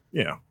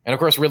yeah, and of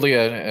course Ridley,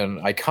 an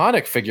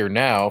iconic figure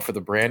now for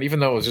the brand, even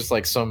though it was just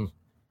like some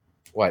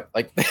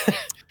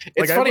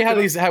it's funny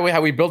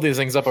how we build these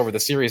things up over the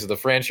series of the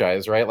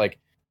franchise, right? Like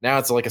now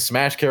it's like a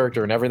Smash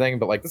character and everything,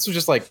 but like this was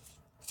just like,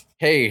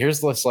 hey, here's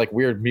this like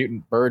weird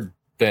mutant bird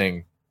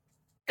thing,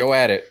 go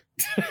at it.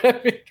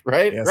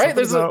 Right? Yeah, right?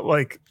 There's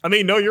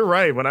no, you're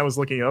right. When I was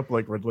looking up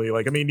like Ridley,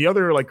 the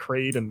other like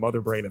Kraid and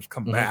Mother Brain have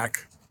come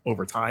back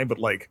over time, but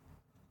like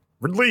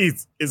Ridley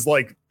is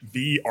like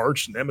the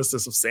arch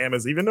nemesis of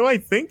Samus, even though I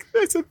think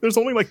there's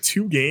only like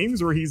 2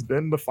 games where he's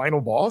been the final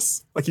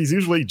boss. Like he's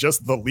usually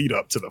just the lead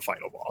up to the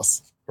final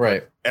boss.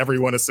 Right.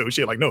 Everyone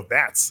associate no,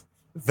 that's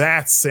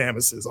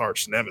Samus's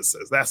arch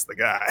nemesis. That's the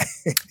guy.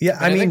 Yeah,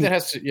 I think that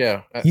has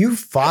to. You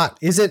fought.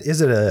 Is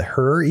it a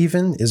her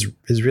even?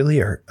 Is really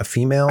a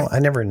female? I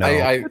never know.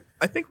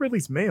 I think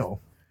Ridley's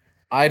male.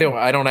 I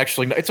don't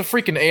actually know. It's a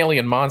freaking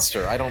alien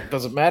monster.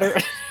 Does it matter?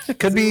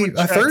 Could be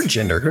a third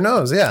gender. Who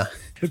knows? Yeah.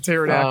 The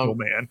pterodactyl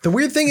man. The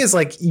weird thing is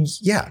like,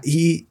 yeah,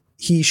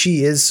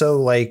 she is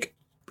so like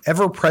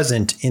ever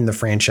present in the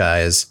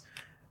franchise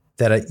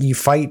that you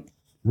fight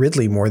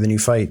Ridley more than you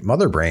fight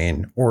Mother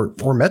Brain or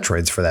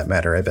Metroids for that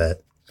matter, I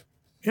bet.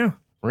 Yeah.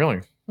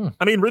 Really?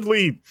 I mean,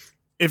 Ridley,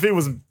 if it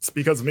was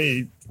because of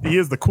me, he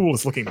is the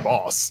coolest looking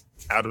boss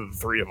out of the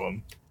three of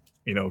them.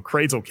 You know,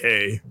 Kraid's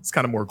okay. It's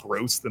kind of more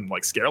gross than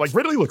like scary. Like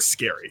Ridley looks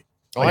scary.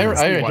 Well, Like, I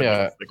can see why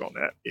yeah. people think on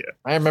that. Yeah,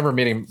 I remember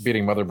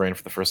beating Mother Brain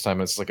for the first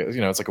time. It's like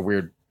it's like a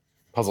weird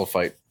puzzle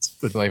fight. it's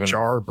the Not even-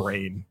 jar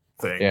brain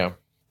thing. Yeah,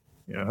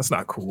 that's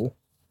not cool.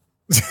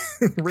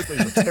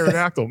 Ridley's a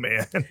pterodactyl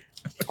man.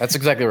 that's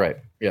exactly right.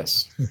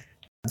 Yes.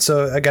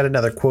 So I got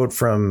another quote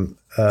from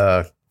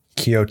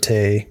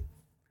Quixote,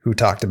 who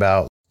talked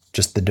about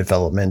just the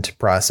development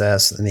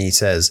process. And he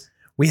says,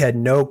 "We had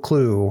no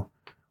clue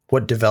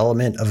what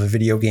development of a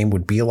video game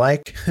would be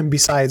like. And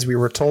besides, we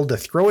were told to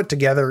throw it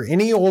together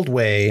any old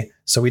way,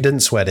 so we didn't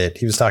sweat it."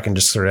 He was talking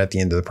just sort of at the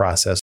end of the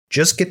process.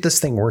 Just get this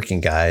thing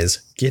working, guys.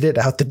 Get it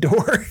out the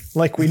door.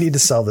 Like, we need to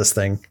sell this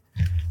thing.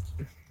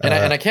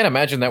 And I can't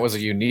imagine that was a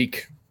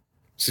unique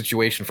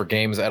situation for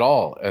games at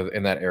all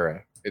in that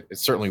era. It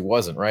certainly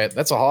wasn't, right?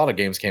 That's a lot of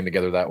games came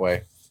together that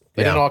way.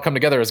 They didn't all come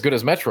together as good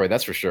as Metroid,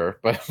 that's for sure.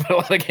 But a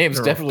lot of games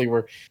definitely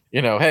were,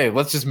 hey,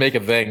 let's just make a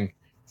thing.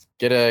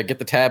 Get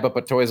the tab up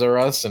at Toys R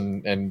Us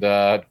and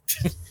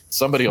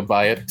somebody will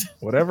buy it.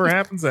 Whatever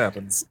happens,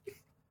 happens.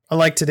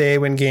 Unlike today,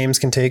 when games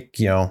can take,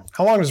 how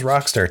long does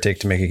Rockstar take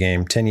to make a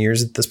game? 10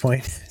 years at this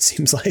point, it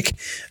seems like.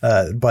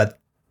 But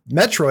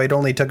Metroid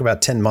only took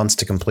about 10 months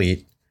to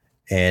complete.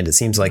 And it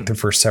seems like the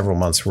first several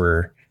months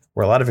were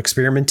a lot of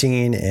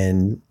experimenting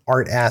and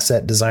art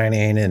asset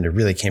designing. And it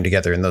really came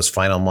together in those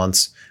final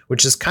months,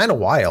 which is kind of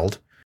wild.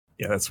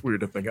 Yeah, that's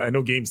weird to think. I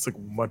know games took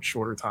much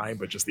shorter time,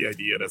 but just the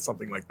idea that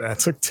something like that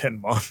took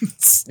 10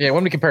 months. Yeah,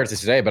 when we compare it to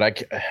today, but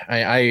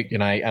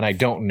I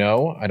don't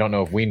know. I don't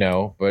know if we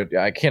know, but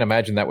I can't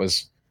imagine that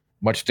was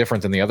much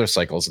different than the other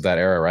cycles of that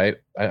era, right?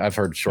 I've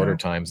heard shorter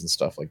times and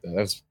stuff like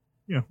that.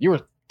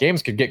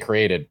 Games could get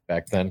created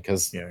back then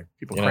because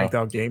people cranked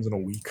out games in a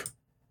week.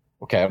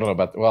 Okay, I don't know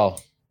about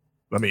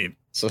I mean,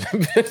 so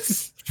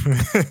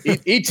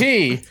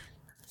E.T.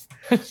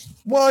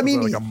 Well, I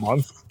mean, like a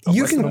month.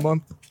 You Less can than a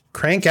month.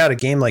 crank out a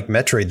game like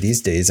Metroid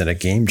these days in a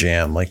game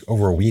jam, like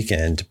over a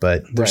weekend,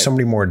 but there's so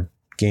many more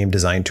game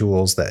design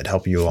tools that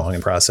help you along in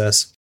the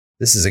process.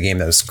 This is a game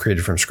that was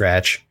created from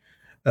scratch.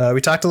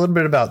 We talked a little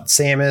bit about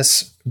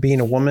Samus being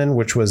a woman,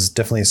 which was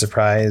definitely a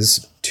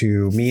surprise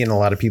to me and a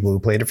lot of people who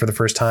played it for the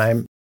first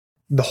time.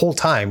 The whole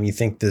time you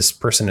think this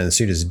person in the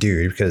suit is a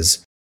dude,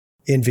 because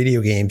in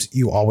video games,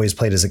 you always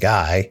played as a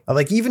guy.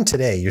 Like even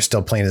today, you're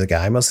still playing as a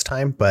guy most of the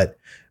time, but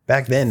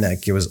back then,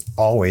 like, it was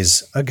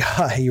always a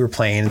guy you were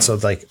playing. And so,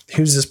 like,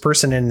 who's this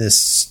person in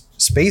this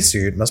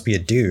spacesuit? Must be a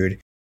dude.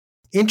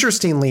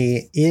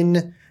 Interestingly,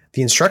 in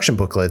the instruction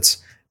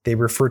booklets, they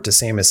refer to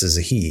Samus as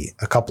a he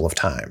a couple of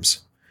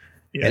times.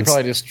 Yeah, they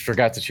probably just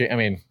forgot to change. I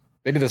mean,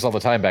 they did this all the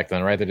time back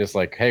then, right? They're just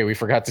like, hey, we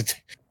forgot to.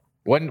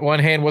 One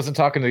hand wasn't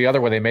talking to the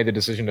other when they made the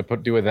decision to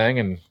do a thing,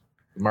 and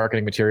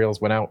marketing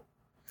materials went out.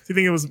 Do you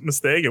think it was a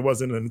mistake? It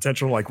wasn't an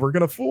intentional, like, we're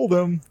going to fool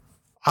them.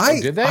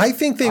 I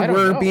think they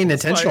were being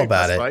intentional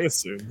about it. I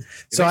assume.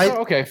 So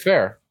okay,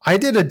 fair. I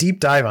did a deep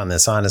dive on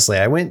this, honestly.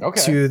 I went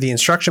to the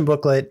instruction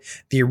booklet,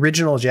 the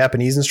original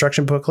Japanese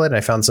instruction booklet, and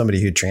I found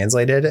somebody who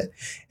translated it.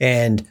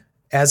 And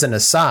as an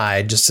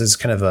aside, just as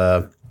kind of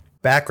a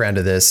background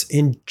to this,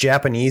 in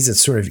Japanese,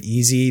 it's sort of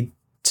easy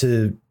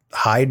to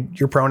hide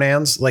your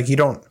pronouns. Like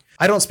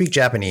I don't speak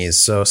Japanese,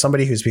 so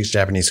somebody who speaks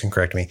Japanese can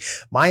correct me.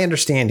 My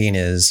understanding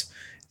is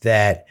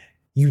that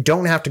you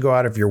don't have to go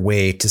out of your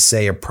way to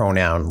say a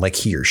pronoun like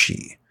he or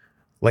she.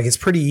 Like, it's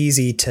pretty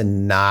easy to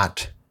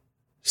not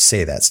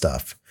say that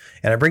stuff.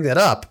 And I bring that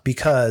up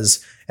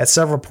because at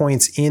several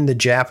points in the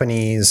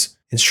Japanese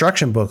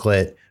instruction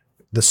booklet,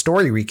 the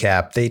story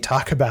recap, they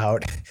talk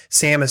about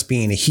Samus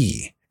being a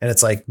he. And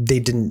it's like,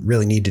 they didn't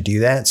really need to do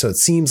that. So it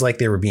seems like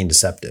they were being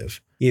deceptive.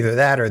 Either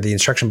that or the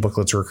instruction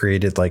booklets were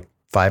created like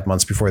 5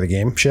 months before the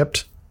game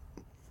shipped.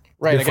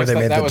 Right. I guess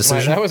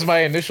that was my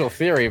initial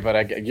theory,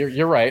 but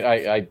you're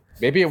right. I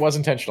maybe it was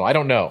intentional. I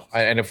don't know.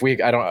 I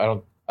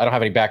don't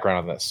have any background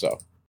on this. So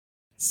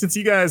since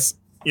you guys,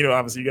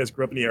 obviously you guys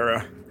grew up in the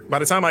era, by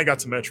the time I got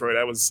to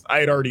Metroid, I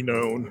had already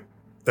known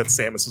that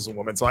Samus was a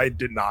woman. So I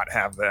did not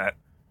have that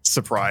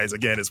surprise.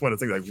 Again, it's one of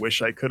the things I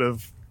wish I could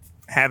have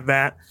had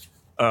that.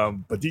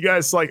 But do you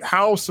guys, like,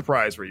 how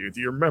surprised were you?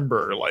 Do you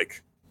remember,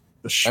 like,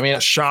 the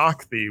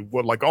shock,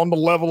 on the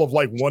level of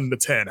like 1 to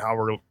 10,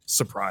 how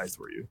surprised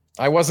were you?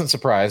 I wasn't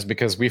surprised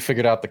because we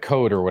figured out the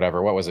code or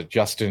whatever. What was it?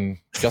 Justin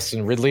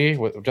Ridley?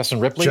 Justin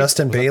Ripley?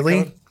 Justin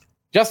Bailey?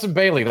 Justin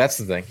Bailey. That's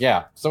the thing.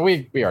 Yeah. So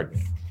we are.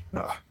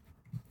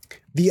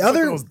 The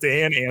other was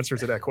Dan answer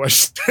to that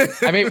question.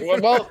 I mean,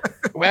 well,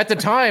 at the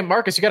time,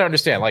 Marcus, you got to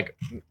understand, like,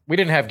 we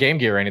didn't have Game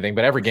Gear or anything,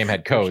 but every game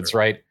had codes,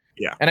 right?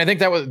 Yeah. And I think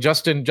that was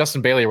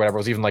Justin Bailey or whatever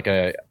was even like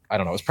I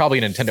don't know, it was probably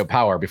a Nintendo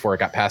Power before it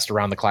got passed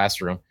around the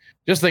classroom.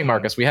 Just think,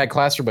 Marcus, we had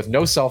classroom with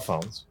no cell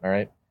phones, all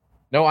right?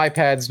 No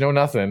iPads, no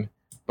nothing.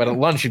 But at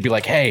lunch, you'd be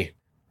like, hey,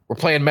 we're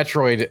playing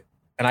Metroid,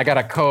 and I got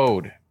a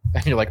code.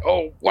 And you're like,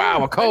 oh,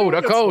 wow, a code.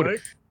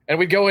 Like. And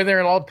we'd go in there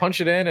and all punch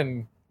it in,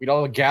 and we'd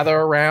all gather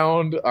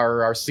around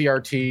our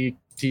CRT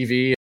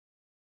TV.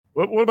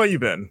 What about you,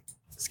 Ben?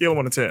 Scale of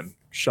 1 to 10.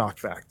 shock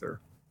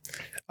factor?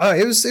 Oh,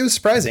 it was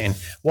surprising.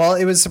 Well,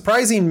 it was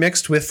surprising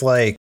mixed with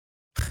like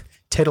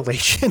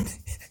titillation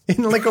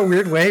in like a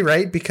weird way,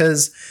 right?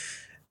 Because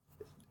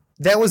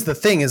that was the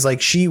thing, is like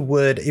she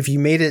would, if you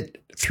made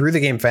it through the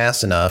game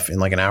fast enough in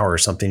like an hour or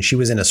something, she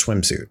was in a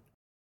swimsuit.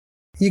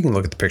 You can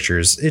look at the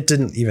pictures. It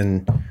didn't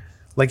even,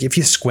 like, if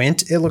you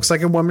squint, it looks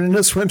like a woman in a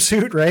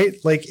swimsuit, right?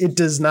 Like, it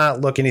does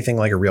not look anything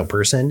like a real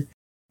person.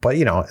 But,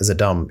 you know, as a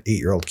dumb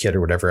 8-year-old kid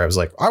or whatever, I was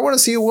like, I want to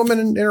see a woman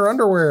in her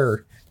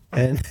underwear.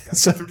 And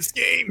so Through this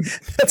game.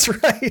 that's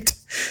right.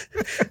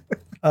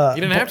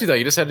 You didn't have to, though.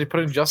 You just had to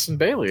put in Justin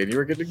Bailey, and you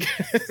were good to go.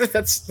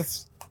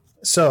 that's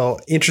So,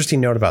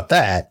 interesting note about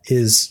that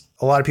is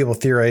a lot of people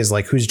theorize,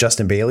 like, who's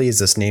Justin Bailey? Is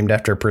this named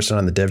after a person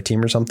on the dev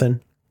team or something?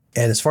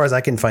 And as far as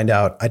I can find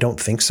out, I don't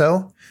think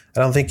so. I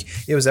don't think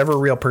it was ever a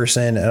real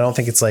person. I don't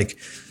think it's like,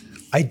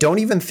 I don't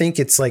even think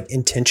it's like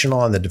intentional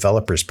on the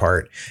developer's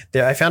part.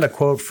 I found a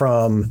quote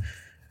from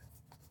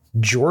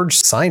George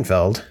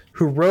Seinfeld,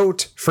 who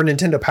wrote for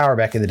Nintendo Power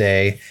back in the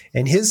day.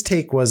 And his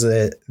take was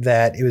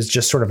that it was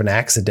just sort of an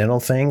accidental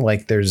thing.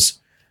 Like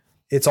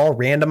it's all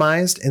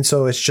randomized. And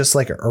so it's just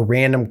like a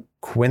random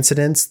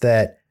coincidence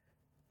that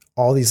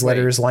all these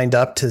letters lined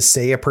up to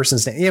say a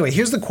person's name. Anyway,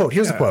 here's the quote.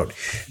 The quote.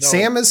 No.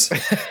 Samus.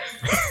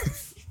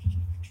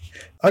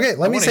 Okay,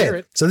 let me say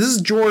it. So this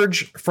is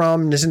George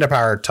from Nintendo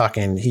Power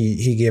talking.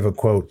 He gave a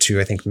quote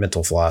to, I think,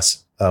 Mental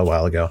Floss a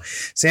while ago.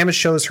 Samus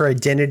shows her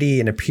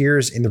identity and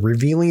appears in the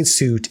revealing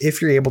suit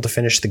if you're able to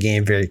finish the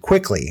game very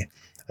quickly.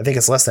 I think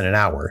it's less than an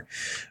hour.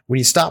 When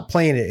you stop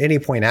playing at any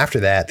point after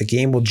that, the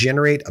game will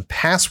generate a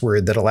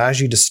password that allows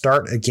you to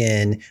start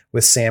again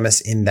with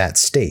Samus in that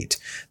state.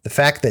 The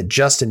fact that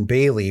Justin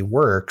Bailey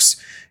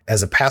works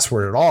as a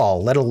password at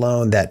all, let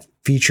alone that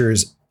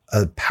features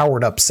a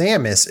powered up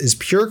Samus, is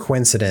pure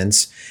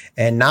coincidence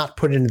and not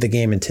put into the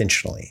game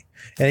intentionally.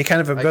 And he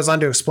kind of goes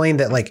on to explain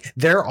that, like,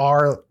 there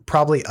are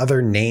probably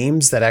other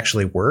names that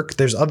actually work.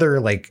 There's other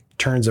like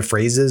turns of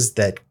phrases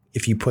that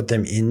if you put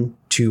them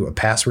into a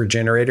password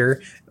generator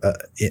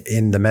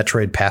in the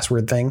Metroid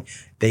password thing,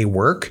 they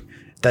work.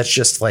 That's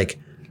just like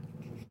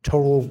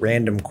total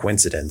random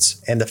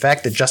coincidence. And the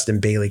fact that Justin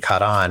Bailey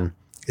caught on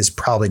is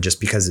probably just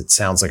because it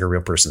sounds like a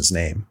real person's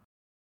name.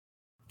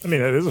 I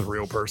mean, it is a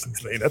real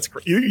person's name. That's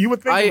crazy. You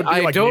would think it would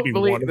be like maybe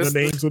one of the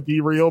names would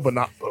be real, but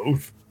not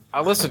both.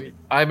 Listen,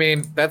 I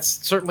mean, that's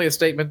certainly a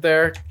statement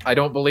there. I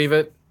don't believe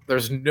it.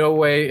 There's no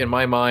way in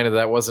my mind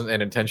that wasn't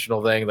an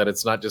intentional thing, that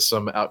it's not just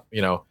some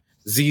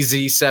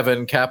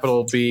ZZ7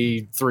 capital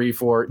B 3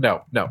 4.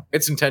 No,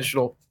 it's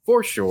intentional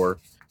for sure.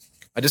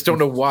 I just don't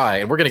know why.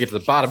 And we're going to get to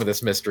the bottom of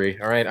this mystery.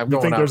 All right.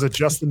 You think there's a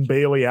Justin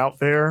Bailey out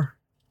there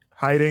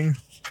hiding?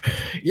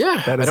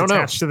 Yeah. That is I don't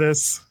attached to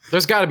this.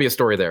 There's got to be a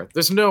story there.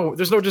 There's no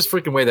just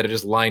freaking way that it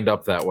just lined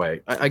up that way.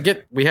 I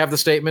get we have the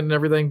statement and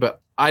everything, but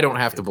I don't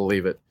have to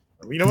believe it.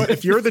 You know what?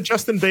 If you're the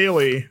Justin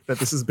Bailey that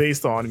this is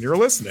based on and you're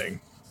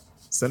listening,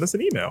 send us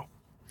an email.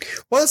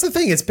 Well, that's the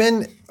thing. It's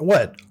been,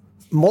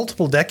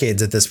 multiple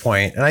decades at this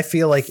point, and I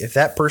feel like if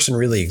that person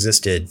really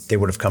existed, they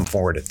would have come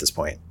forward at this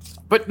point.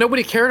 But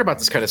nobody cared about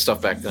this kind of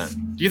stuff back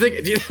then. Do you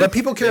think? But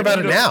people care about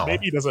it now.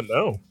 Maybe he doesn't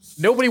know.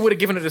 Nobody would have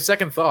given it a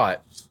second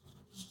thought.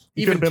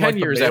 Even 10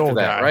 years after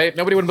that, right?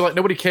 Nobody would be like,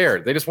 nobody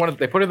cared. They just wanted,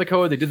 they put in the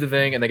code, they did the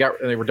thing, and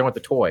they were done with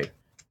the toy.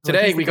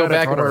 Today we go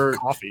back and we're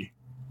coffee.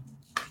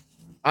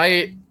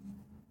 I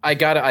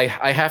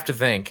have to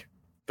think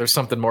there's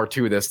something more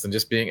to this than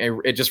just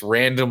being it just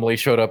randomly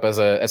showed up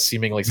as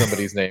seemingly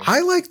somebody's name.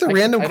 I like the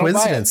random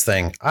coincidence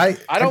thing. I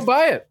don't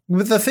buy it.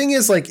 But the thing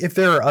is, like, if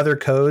there are other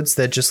codes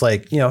that just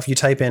like, if you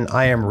type in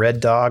I am Red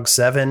Dog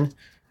 7,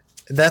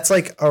 that's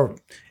like,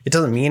 it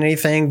doesn't mean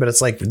anything, but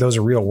it's like those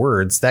are real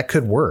words that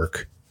could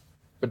work.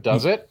 But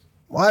does it?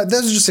 Well,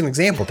 that's just an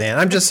example, Dan.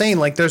 I'm just saying,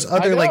 like, there's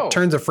other like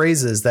turns of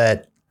phrases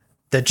that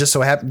just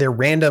so happen, they're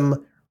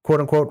random, quote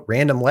unquote,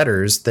 random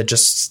letters that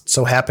just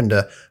so happen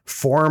to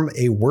form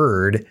a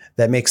word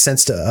that makes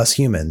sense to us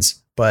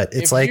humans. But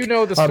it's like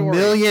a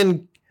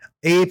million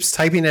apes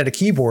typing at a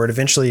keyboard.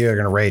 Eventually you're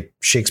going to write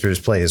Shakespeare's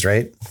plays,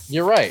 right?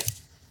 You're right.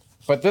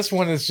 But this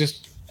one is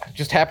just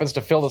happens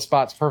to fill the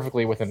spots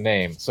perfectly with a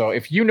name. So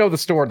if you know the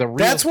story,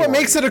 that's what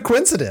makes it a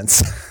coincidence.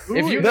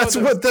 That's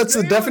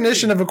the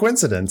definition of a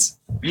coincidence.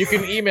 You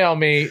can email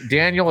me,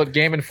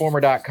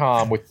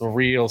 Daniel@GameInformer.com, with the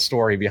real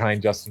story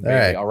behind Justin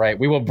Bailey. All right.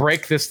 We will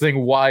break this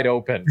thing wide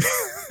open.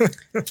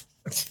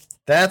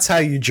 That's how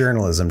you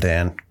journalism,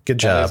 Dan. Good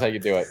job. That's how you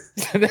do it.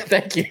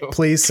 Thank you.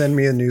 Please send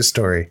me a news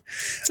story.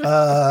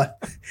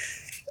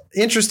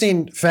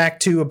 Interesting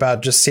fact too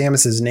about just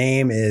Samus's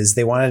name is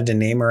they wanted to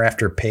name her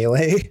after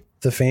Pele,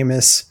 the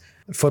famous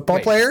football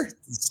player.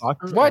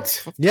 Soccer?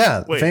 What?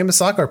 Yeah, the famous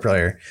soccer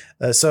player.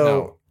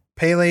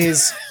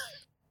 Pele's.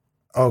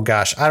 Oh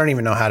gosh, I don't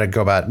even know how to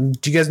go about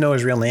it. Do you guys know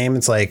his real name?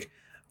 It's like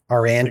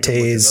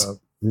Arantes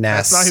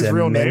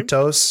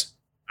Nascimentos.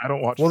 I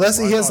don't watch. Well,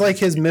 he has like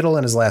his middle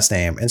and his last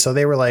name, and so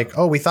they were like,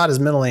 "Oh, we thought his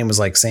middle name was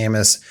like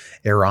Samus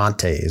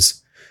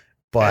Arantes."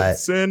 But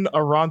Edson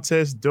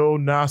Arantes do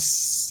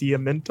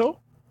Nascimento?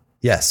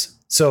 Yes.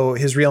 So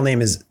his real name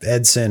is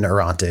Edson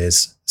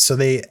Arantes. So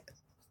they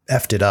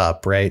effed it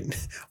up, right?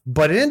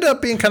 But it ended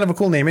up being kind of a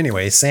cool name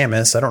anyway,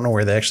 Samus. I don't know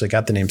where they actually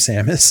got the name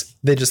Samus.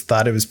 They just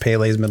thought it was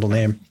Pele's middle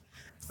name.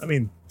 I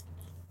mean,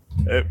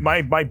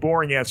 my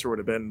boring answer would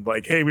have been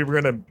like, hey, we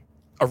were going to,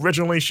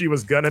 originally she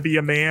was going to be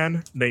a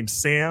man named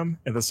Sam.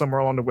 And then somewhere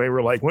along the way,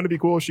 we're like, wouldn't it be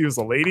cool if she was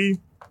a lady?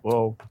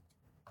 Well,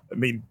 I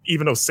mean,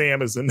 even though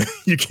Sam is in,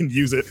 you can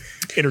use it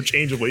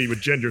interchangeably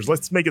with genders.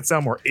 Let's make it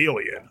sound more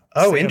alien.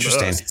 Oh, Sam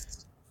interesting.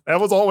 That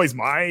was always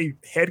my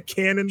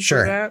headcanon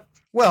for that.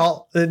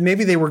 Well,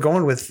 maybe they were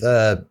going with,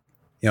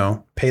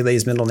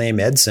 Pele's middle name,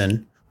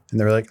 Edson. And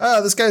they were like,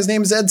 oh, this guy's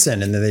name is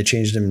Edson. And then they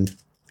changed him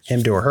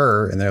to a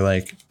her. And they're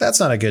like, that's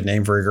not a good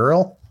name for a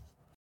girl.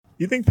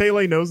 You think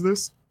Pele knows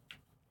this?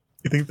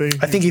 You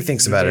think I think he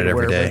thinks about it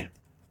every day.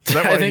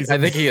 I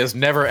think he has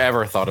never,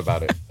 ever thought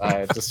about it.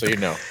 Just so you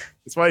know.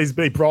 That's why he's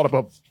been brought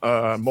up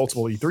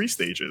multiple E3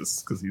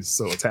 stages, because he's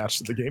so attached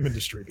to the game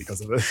industry because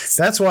of this.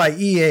 That's why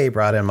EA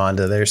brought him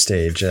onto their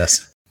stage,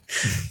 yes.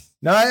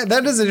 No,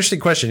 that is an interesting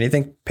question. Do you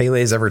think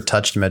Pele's ever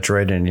touched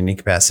Metroid in any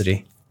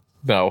capacity?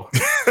 No.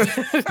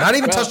 Not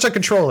even touched a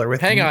controller.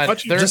 Hang on.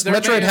 Just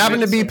Metroid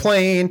happened to be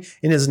playing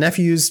in his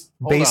nephew's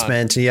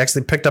basement. He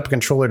actually picked up a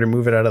controller to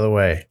move it out of the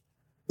way.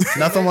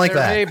 Nothing like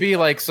that. There may be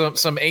like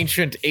some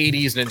ancient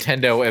 80s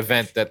Nintendo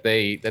event that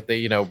they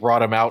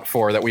brought him out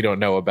for that we don't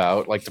know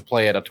about, like to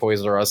play at a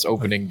Toys R Us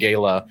opening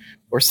gala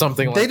or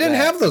something like that. They didn't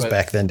have those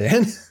back then,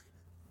 Dan.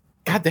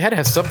 God, they had to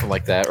have something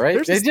like that,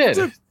 right? They did.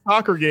 There's a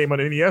soccer game on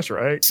NES,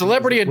 right?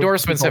 Celebrity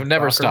endorsements have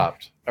never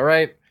stopped. All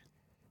right,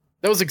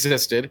 those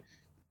existed.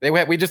 They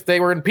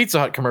were in Pizza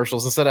Hut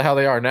commercials instead of how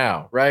they are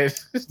now, right?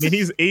 I mean,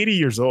 he's 80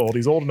 years old.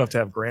 He's old enough to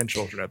have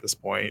grandchildren at this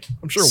point.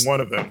 I'm sure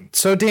one of them.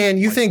 So, Dan,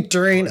 you think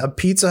during a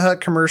Pizza Hut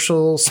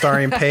commercial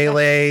starring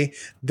Pele,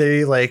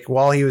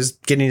 while he was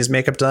getting his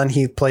makeup done,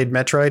 he played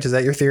Metroid? Is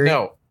that your theory?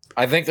 No,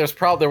 I think there was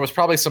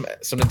probably some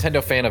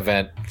Nintendo fan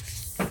event,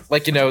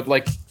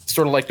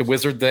 sort of like the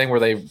Wizard thing where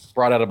they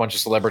brought out a bunch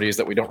of celebrities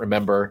that we don't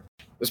remember.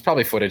 There's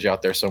probably footage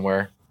out there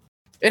somewhere.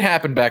 It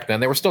happened back then.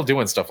 They were still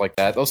doing stuff like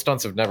that. Those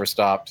stunts have never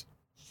stopped.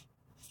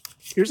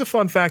 Here's a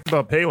fun fact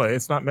about Pele.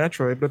 It's not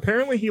Metroid, but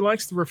apparently he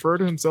likes to refer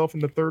to himself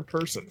in the third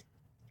person.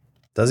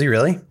 Does he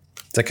really? Is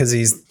that because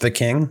he's the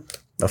king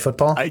of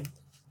football? I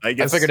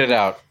guess I figured it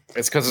out.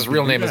 It's because his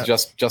real name is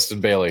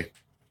Justin Bailey.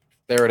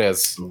 There it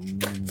is.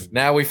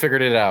 Now we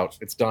figured it out.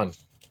 It's done.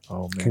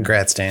 Oh man!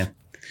 Congrats, Dan.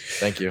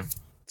 Thank you.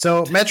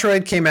 So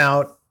Metroid came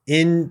out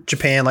in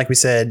Japan, like we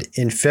said,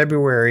 in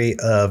February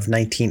of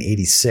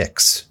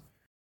 1986.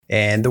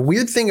 And the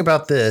weird thing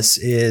about this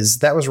is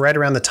that was right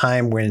around the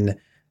time when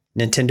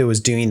Nintendo was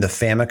doing the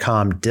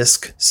Famicom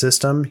Disk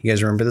System. You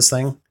guys remember this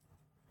thing?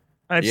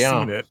 I've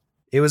seen it.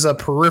 It was a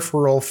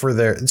peripheral for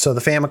so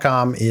the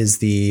Famicom is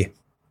the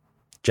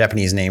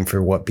Japanese name for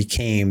what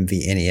became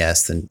the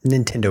NES, the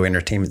Nintendo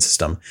Entertainment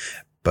System.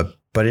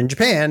 But in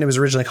Japan, it was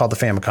originally called the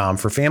Famicom.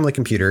 For family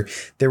computer,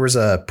 there was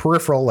a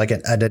peripheral, like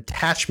an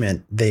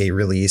attachment they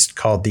released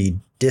called the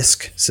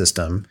Disk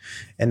System,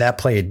 and that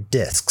played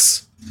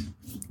discs,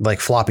 like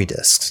floppy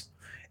disks.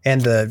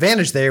 And the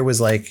advantage there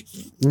was like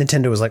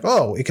Nintendo was like,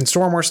 oh, it can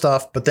store more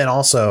stuff, but then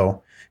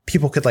also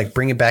people could like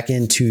bring it back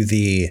into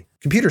the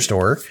computer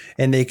store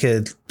and they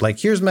could like,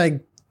 here's my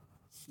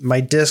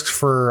disc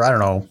for, I don't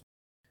know,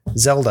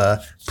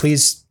 Zelda,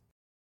 please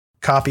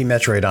copy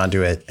Metroid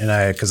onto it.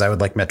 And because I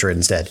would like Metroid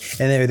instead.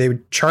 And they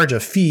would charge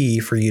a fee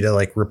for you to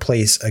like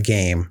replace a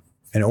game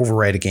and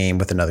overwrite a game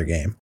with another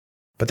game.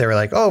 But they were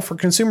like, oh, for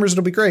consumers,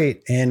 it'll be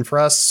great. And for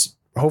us,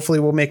 hopefully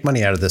we'll make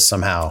money out of this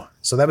somehow.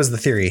 So that was the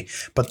theory.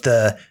 But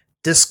the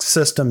disk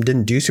system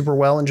didn't do super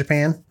well in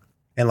Japan.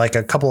 And like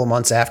a couple of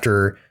months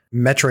after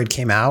Metroid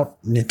came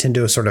out,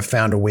 Nintendo sort of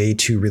found a way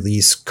to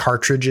release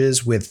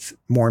cartridges with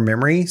more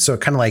memory. So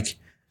kind of like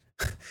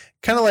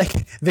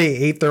they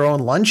ate their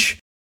own lunch.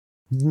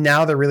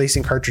 Now they're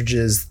releasing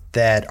cartridges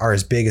that are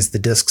as big as the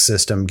disk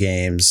system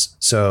games.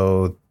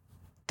 So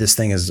this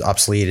thing is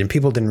obsolete and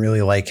people didn't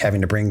really like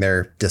having to bring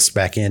their discs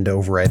back in to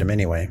overwrite them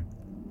anyway.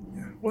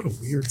 What a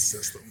weird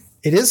system.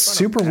 It is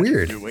super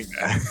weird. Doing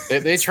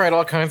that. They tried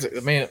all kinds of,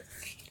 I mean,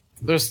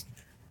 there's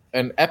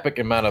an epic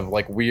amount of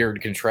like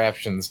weird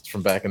contraptions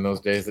from back in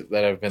those days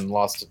that have been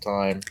lost to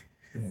time.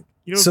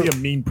 You know, it'd be a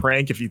mean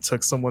prank if you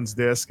took someone's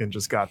disc and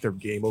just got their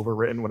game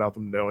overwritten without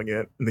them knowing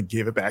it and then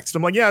gave it back to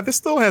them. Like, yeah, this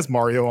still has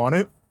Mario on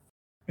it.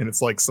 And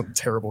it's like some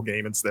terrible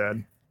game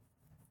instead.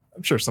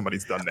 I'm sure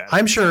somebody's done that.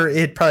 I'm sure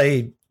it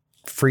probably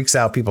freaks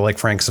out people like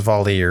Frank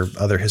Cifaldi or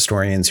other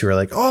historians who are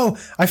like, oh,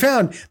 I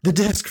found the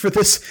disc for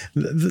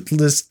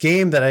this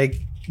game that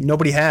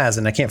nobody has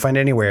and I can't find it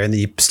anywhere. And then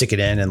you stick it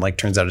in and like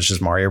turns out it's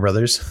just Mario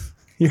Brothers.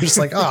 You're just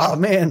like, oh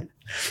man.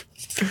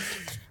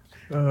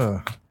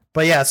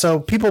 But yeah, so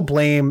people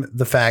blame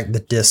the fact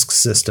that disk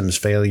system's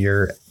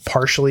failure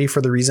partially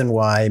for the reason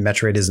why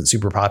Metroid isn't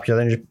super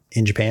popular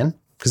in Japan.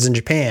 Because in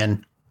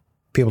Japan,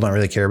 people don't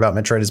really care about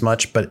Metroid as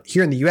much. But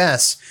here in the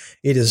US,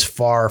 it is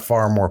far,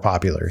 far more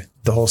popular.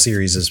 The whole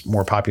series is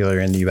more popular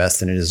in the US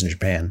than it is in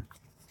Japan.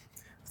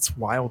 It's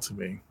wild to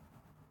me.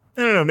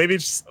 I don't know. Maybe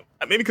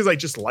because I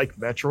just like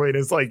Metroid.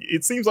 It's like,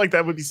 it seems like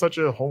that would be such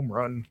a home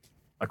run.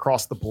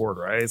 across the board,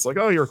 right? It's like,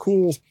 oh, you're a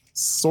cool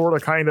sort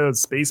of kind of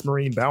space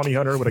marine bounty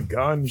hunter with a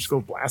gun. You just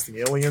go blasting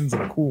aliens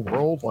in a cool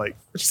world. Like,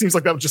 it just seems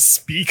like that would just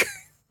speak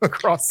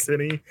across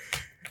any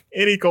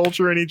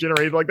culture, any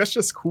generation. Like, that's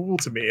just cool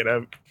to me.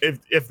 And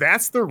if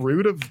that's the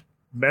root of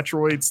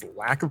Metroid's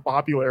lack of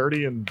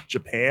popularity in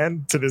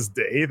Japan to this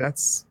day,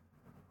 that's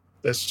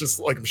just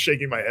like, I'm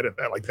shaking my head at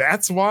that. Like,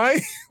 that's why.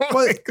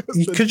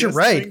 Because you're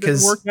right.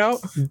 Because work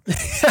out.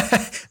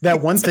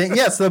 That one thing,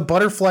 yes, the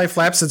butterfly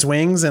flaps its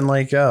wings, and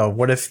like, oh,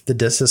 what if the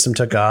disc system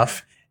took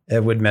off?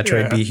 Would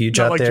Metroid be huge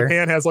not out like there?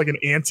 Japan has like an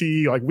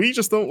anti, like, we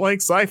just don't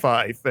like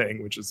sci-fi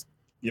thing, which is,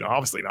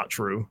 obviously not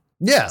true.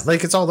 Yeah,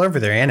 like it's all over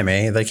their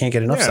anime. They can't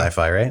get enough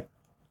sci-fi, right?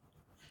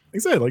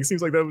 Exactly. Like, it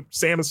seems like that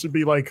Samus should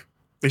be like,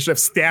 they should have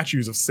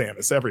statues of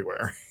Samus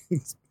everywhere.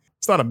 It's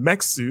not a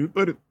mech suit,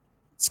 but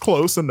it's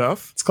close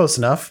enough. It's close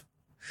enough.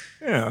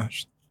 Yeah.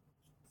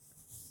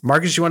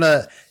 Marcus, you want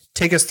to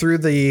take us through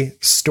the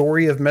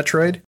story of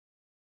Metroid?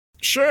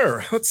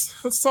 Sure.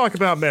 Let's talk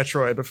about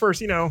Metroid. But first,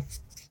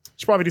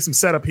 should probably do some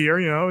setup here.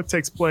 It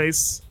takes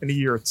place in the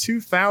year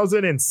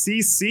 2000 in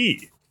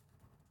CC,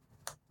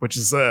 which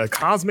is a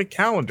cosmic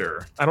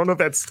calendar. I don't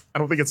think it's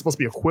supposed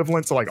to be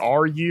equivalent to like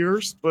our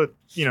years, but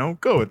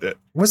go with it.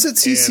 Was it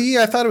CC?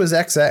 I thought it was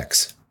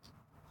XX.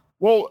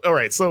 Well, all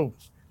right. So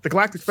the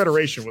Galactic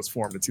Federation was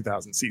formed in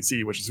 2000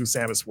 CC, which is who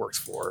Samus works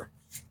for.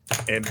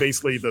 And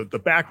basically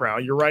the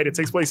background, you're right, it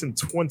takes place in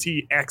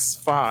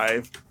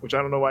 20X5, which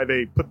I don't know why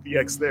they put the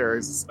X there.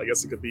 I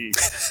guess it could be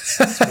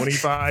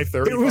 25,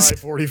 35,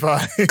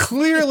 45.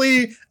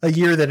 Clearly a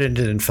year that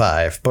ended in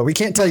 5, but we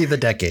can't tell you the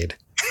decade.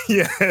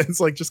 Yeah, it's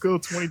like, just go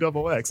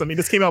 20XX. I mean,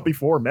 this came out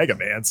before Mega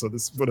Man, so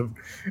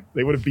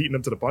they would have beaten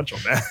them to the punch on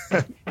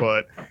that.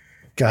 But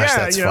gosh, yeah,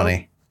 that's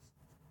funny.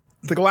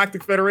 The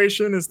Galactic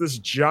Federation is this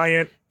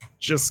giant,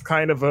 just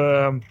kind of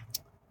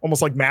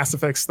almost like Mass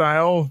Effect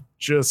style,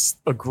 just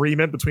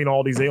agreement between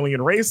all these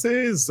alien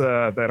races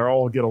that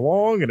all get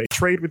along and they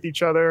trade with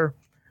each other.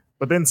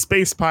 But then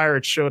space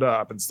pirates showed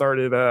up and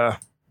started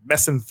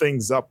messing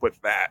things up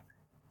with that.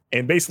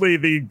 And basically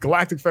the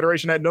Galactic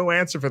Federation had no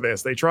answer for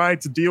this. They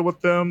tried to deal with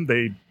them.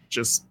 The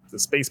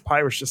space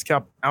pirates just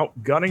kept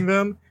outgunning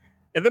them.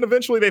 And then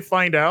eventually they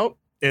find out,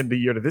 in the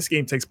year that this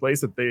game takes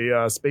place, that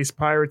the space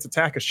pirates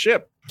attack a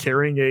ship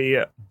carrying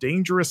a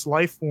dangerous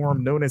life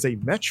form known as a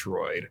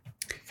Metroid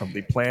from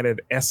the planet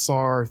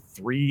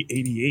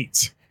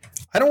SR-388.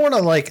 I don't want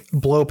to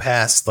blow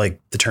past the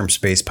term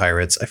space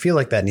pirates. I feel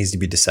like that needs to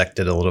be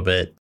dissected a little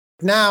bit.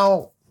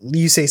 Now,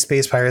 you say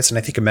space pirates and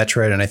I think of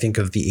Metroid and I think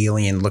of the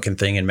alien looking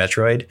thing in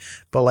Metroid.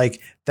 But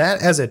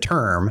that as a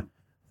term,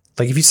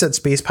 if you said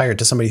space pirate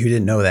to somebody who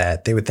didn't know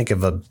that, they would think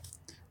of a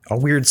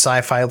weird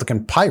sci-fi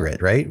looking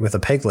pirate, right? With a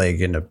peg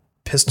leg and a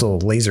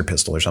laser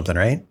pistol or something,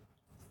 right?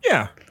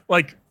 Yeah.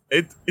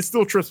 It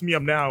still trips me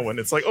up now when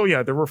it's like, oh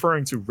yeah, they're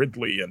referring to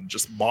Ridley and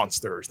just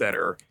monsters that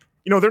are,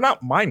 they're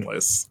not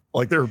mindless.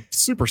 They're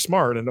super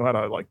smart and know how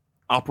to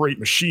operate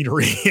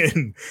machinery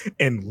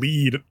and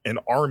lead an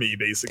army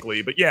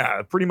basically. But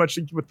yeah, pretty much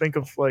you would think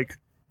of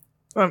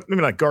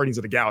maybe not Guardians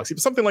of the Galaxy,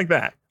 but something like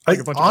that.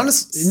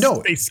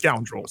 Space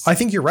scoundrels. I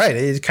think you're right.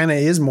 It kind of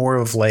is more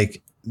of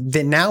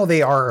that now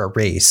they are a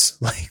race.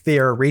 They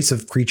are a race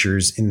of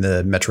creatures in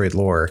the Metroid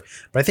lore.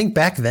 But I think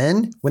back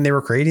then when they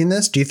were creating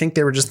this, do you think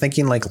they were just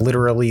thinking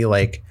literally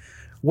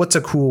what's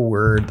a cool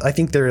word? I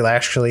think they're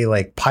actually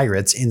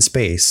pirates in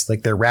space.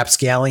 They're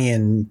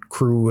rapscallion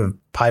crew of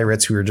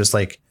pirates who are just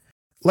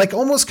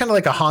almost kind of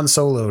like a Han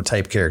Solo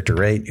type character,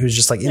 right? Who's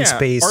just in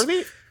space.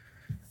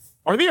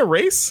 Are they a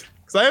race?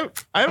 Because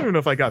I don't even know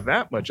if I got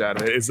that much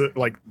out of it. Is it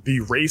the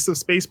race of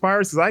space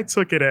pirates? Because I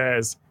took it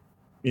as,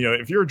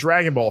 if you're a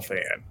Dragon Ball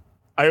fan,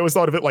 I always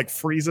thought of it like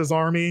Frieza's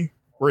army,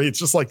 where it's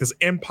just this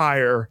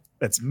empire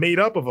that's made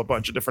up of a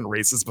bunch of different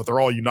races, but they're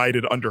all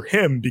united under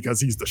him because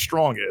he's the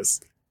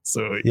strongest.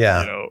 So,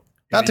 yeah,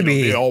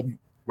 they all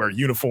wear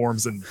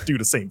uniforms and do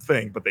the same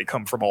thing, but they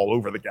come from all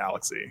over the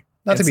galaxy.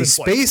 Not to be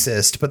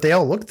spacist, but they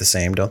all look the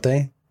same, don't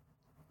they?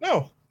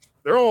 No,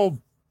 they're all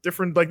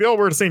different. They all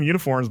wear the same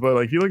uniforms, but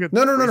if you look at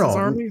no,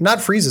 army? Not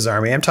Frieza's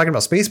army. I'm talking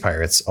about space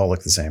pirates. All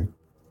look the same.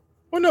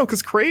 Well, no,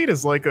 because Kraid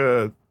is I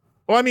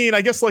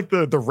guess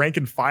the rank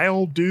and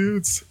file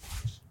dudes,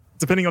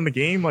 depending on the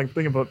game.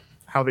 Think about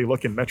how they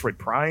look in Metroid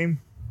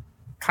Prime.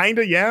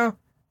 Kinda, yeah.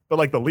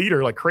 But the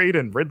leader, Kraid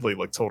and Ridley,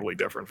 look totally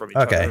different from each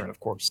other. And of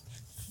course,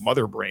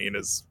 Mother Brain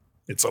is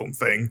its own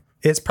thing.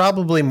 It's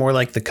probably more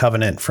like the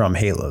Covenant from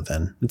Halo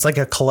then. It's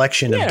a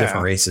collection of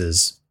different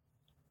races.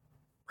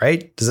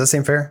 Right? Does that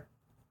seem fair?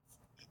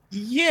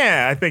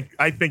 Yeah,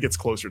 I think it's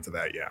closer to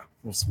that, yeah.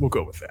 We'll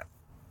go with that.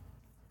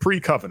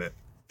 Pre-Covenant.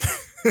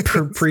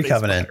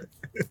 Pre-Covenant.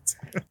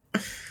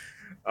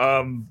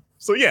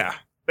 So yeah,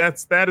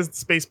 that is the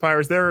space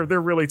pirates. They're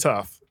really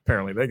tough.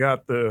 Apparently, they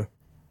got the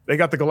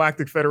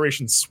Galactic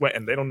Federation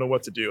sweating. They don't know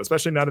what to do,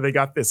 especially now that they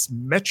got this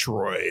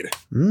Metroid.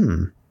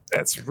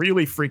 That's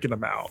really freaking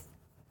them out.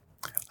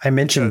 I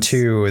mentioned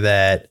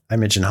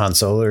Han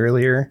Solo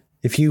earlier.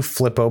 If you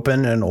flip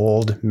open an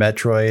old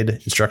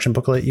Metroid instruction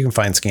booklet, you can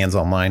find scans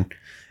online.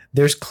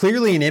 there's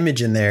clearly an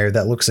image in there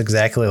that looks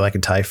exactly like a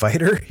TIE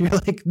fighter. You're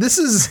like, this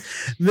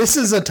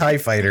is a TIE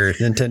fighter,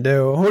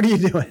 Nintendo. What are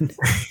you doing?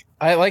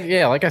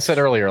 Like I said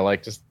earlier,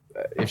 like just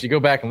if you go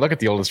back and look at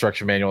the old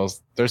instruction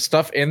manuals, there's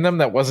stuff in them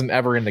that wasn't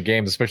ever in the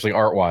games, especially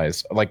art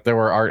wise. Like there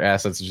were art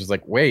assets. It's just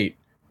like, wait,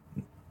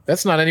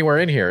 that's not anywhere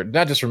in here.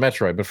 Not just for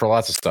Metroid, but for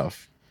lots of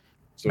stuff.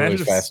 So it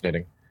was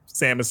fascinating.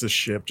 Samus's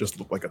ship just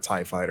looked like a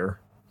TIE fighter.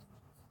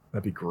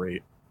 That'd be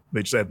great.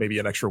 They just add maybe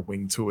an extra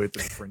wing to it to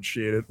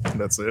differentiate it, and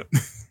that's it.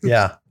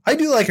 Yeah. I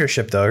do like her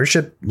ship, though. Her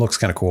ship looks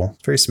kind of cool.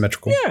 It's very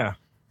symmetrical. Yeah.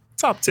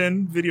 Top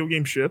 10 video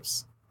game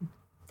ships.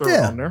 Throw it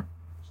on there.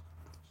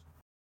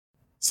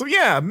 So,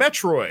 yeah,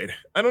 Metroid.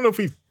 I don't know if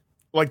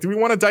do we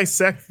want to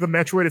dissect the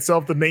Metroid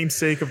itself, the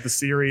namesake of the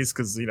series?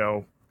 Because,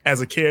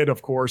 as a kid,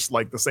 of course,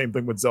 like the same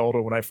thing with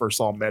Zelda. When I first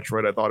saw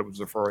Metroid, I thought it was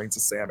referring to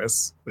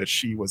Samus, that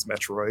she was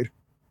Metroid.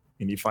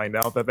 And you find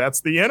out that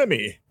that's the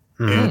enemy.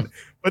 Mm-hmm.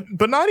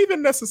 But not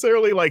even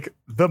necessarily like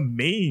the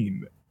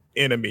main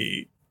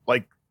enemy.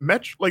 Like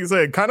I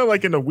said, kind of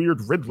like in a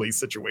weird Ridley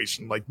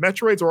situation. Like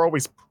Metroids are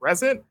always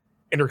present,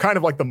 and they're kind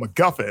of like the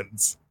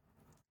MacGuffins.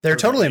 They're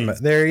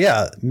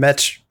Metroid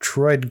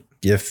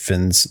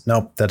Giffins.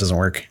 Nope, that doesn't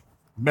work.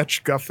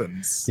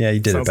 Metchguffins. Yeah, you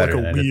did Sounds it better.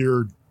 like a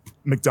weird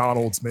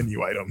McDonald's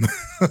menu item.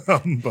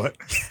 But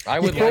I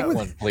would like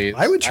one, please.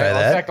 I would try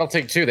that. In fact, I'll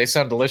take 2. They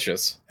sound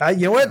delicious. You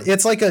know what?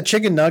 It's like a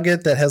chicken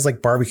nugget that has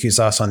like barbecue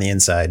sauce on the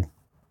inside.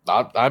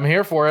 I'm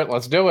here for it.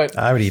 Let's do it.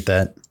 I would eat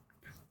that.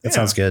 That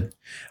sounds good.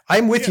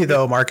 I'm with you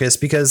though, Marcus,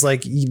 because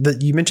like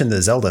you mentioned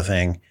the Zelda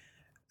thing.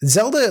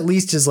 Zelda at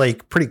least is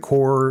like pretty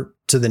core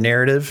to the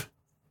narrative,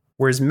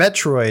 whereas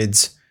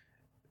Metroids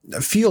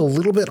feel a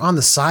little bit on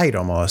the side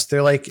almost.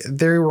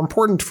 They're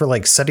important for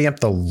like setting up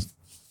the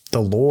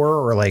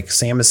lore or like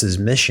Samus's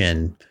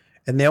mission.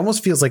 And they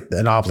almost feels like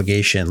an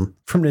obligation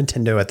from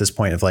Nintendo at this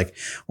point of like,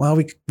 well,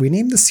 we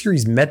named the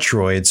series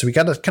Metroid, so we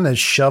got to kind of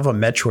shove a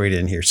Metroid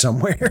in here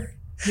somewhere.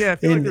 Yeah, I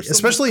feel like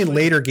especially in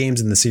later games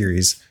in the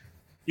series.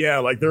 Yeah,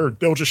 like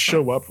they'll just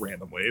show up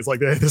randomly. It's like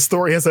the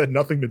story has had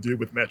nothing to do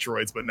with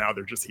Metroids, but now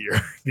they're just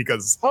here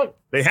because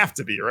they have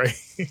to be, right?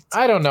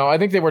 I don't know. I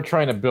think they were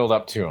trying to build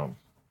up to them,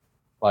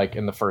 like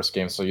in the first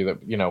game,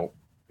 so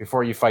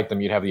before you fight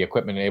them, you'd have the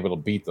equipment and able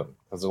to beat them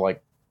because they're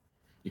like,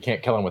 you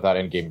can't kill them without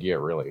in-game gear,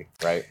 really,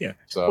 right? Yeah.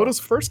 So those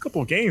first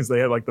couple of games, they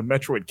had like the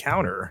Metroid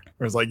counter,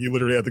 where it's like you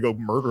literally had to go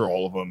murder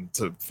all of them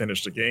to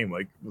finish the game.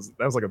 Like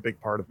that was like a big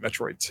part of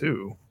Metroid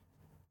 2.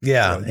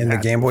 Yeah, in the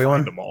Game Boy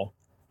one. Them all.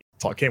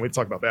 Can't wait to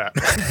talk about that.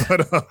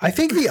 But, I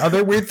think the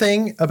other weird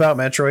thing about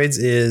Metroids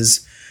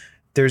is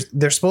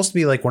they're supposed to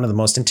be like one of the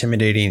most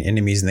intimidating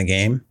enemies in the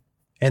game.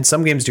 And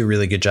some games do a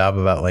really good job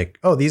about like,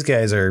 oh, these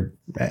guys are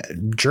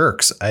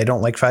jerks. I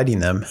don't like fighting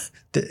them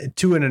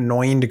to an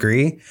annoying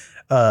degree.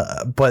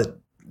 But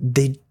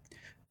they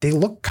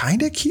look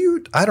kind of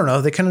cute. I don't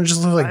know. They kind of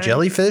just look like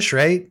jellyfish,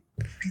 right?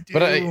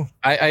 But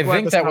I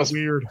think that was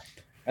weird.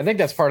 I think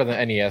that's part of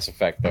the NES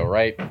effect, though,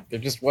 right? There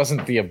just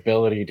wasn't the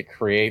ability to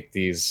create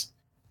these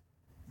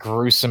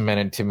gruesome and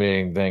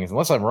intimidating things.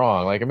 Unless I'm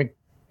wrong. Like, I mean,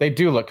 they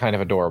do look kind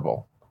of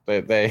adorable.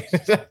 They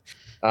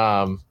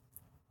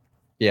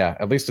yeah,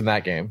 at least in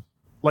that game.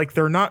 Like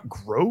they're not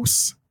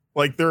gross.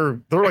 Like they're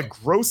like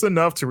gross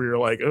enough to where you're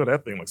like, oh,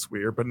 that thing looks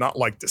weird, but not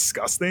like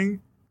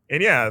disgusting.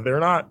 And yeah, they're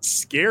not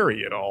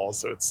scary at all.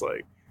 So it's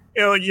like,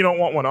 like you don't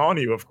want one on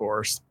you, of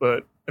course.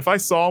 But if I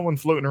saw one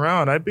floating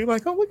around, I'd be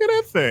like, oh, look at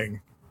that thing.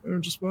 And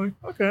I'm just like,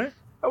 okay,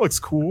 that looks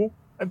cool.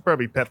 I'd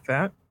probably pet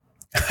that.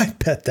 I'd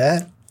pet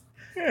that.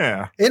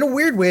 Yeah. In a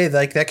weird way,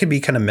 like that could be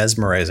kind of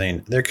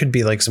mesmerizing. There could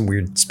be like some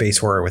weird space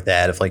horror with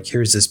that. Of like,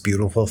 here's this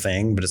beautiful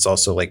thing, but it's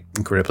also like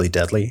incredibly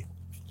deadly.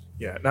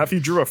 Yeah. Now, if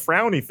you drew a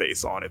frowny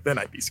face on it, then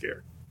I'd be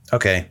scared.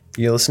 Okay.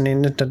 You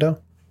listening, Nintendo?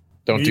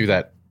 Don't do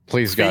that.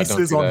 Please, God, don't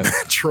do that. On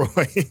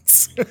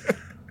Metroids.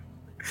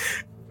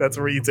 That's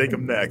where you take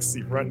them next.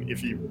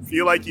 If you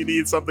feel like you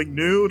need something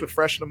new to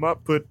freshen them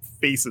up, put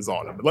faces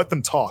on them. Let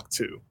them talk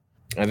too.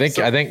 I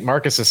think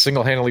Marcus has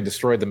single-handedly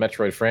destroyed the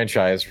Metroid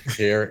franchise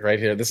right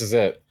here. This is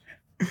it.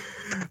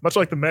 Much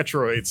like the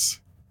Metroids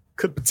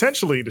could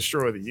potentially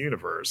destroy the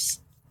universe.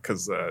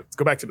 Because to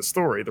go back to the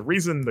story, the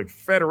reason the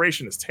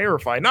Federation is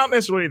terrified, not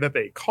necessarily that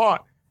they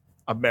caught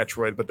a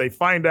Metroid, but they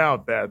find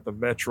out that the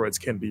Metroids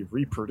can be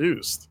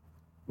reproduced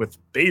with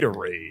beta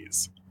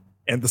rays.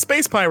 And the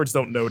space pirates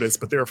don't notice,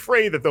 but they're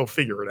afraid that they'll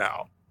figure it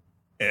out.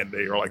 And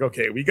they are like,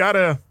 okay, we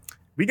gotta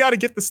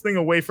get this thing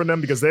away from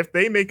them, because if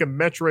they make a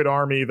Metroid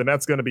army, then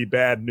that's going to be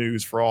bad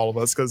news for all of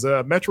us, because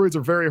Metroids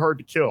are very hard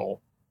to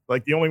kill.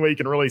 Like, the only way you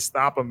can really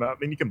stop them, I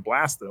mean, you can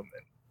blast them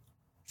and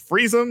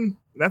freeze them.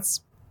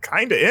 That's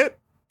kind of it,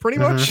 pretty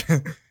much.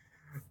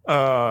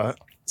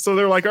 So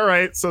they're like, all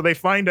right. So they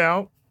find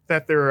out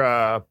that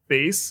their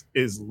base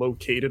is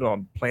located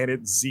on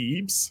planet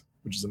Zebes,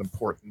 which is an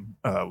important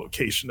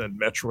location in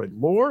Metroid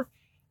lore.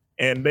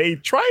 And they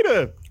try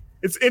to,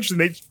 it's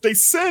interesting, they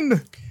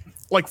send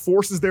like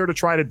forces there to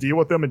try to deal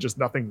with them, and just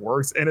nothing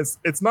works. And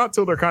it's not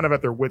till they're kind of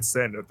at their wits'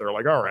 end that they're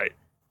like, all right,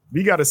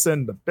 we got to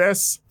send the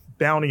best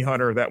bounty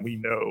hunter that we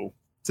know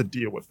to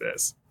deal with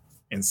this.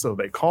 And so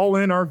they call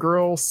in our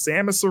girl,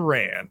 Samus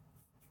Aran.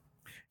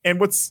 And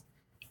what's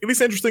at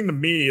least interesting to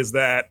me is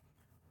that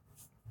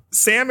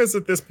Samus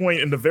at this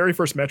point in the very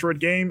first Metroid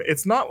game,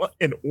 it's not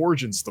an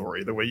origin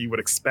story the way you would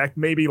expect.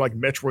 Maybe like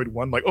Metroid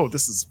 1, like, oh,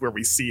 this is where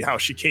we see how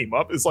she came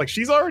up. It's like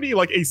she's already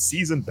like a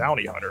seasoned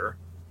bounty hunter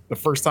the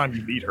first time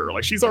you meet her.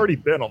 Like she's already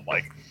been on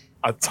like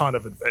a ton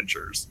of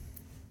adventures.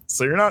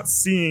 So you're not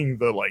seeing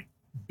the like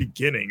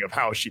beginning of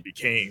how she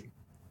became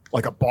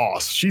like a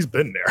boss. She's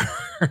been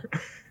there.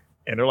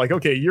 And they're like,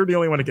 okay, you're the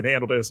only one who can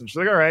handle this. And she's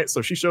like, all right.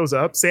 So she shows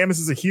up. Samus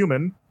is a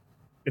human,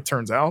 it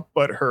turns out,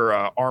 but her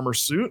armor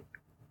suit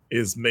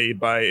is made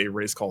by a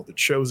race called the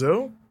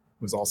Chozo,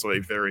 who's also a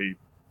very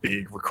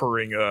big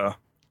recurring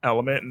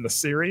element in the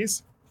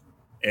series.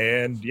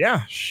 And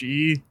yeah,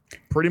 she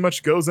pretty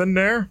much goes in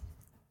there,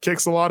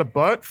 kicks a lot of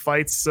butt,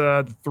 fights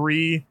the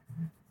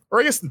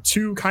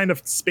two kind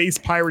of space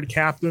pirate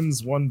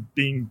captains, one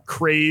being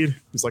Kraid,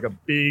 who's like a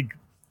big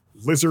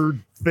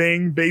lizard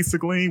thing,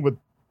 basically, with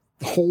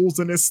holes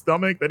in his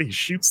stomach that he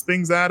shoots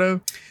things out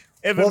of.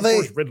 And then, of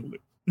course, Ridley.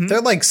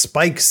 They're like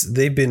spikes.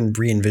 They've been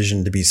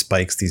re-envisioned to be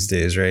spikes these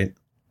days, right?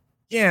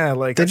 Yeah,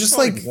 like they're just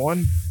like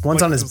one's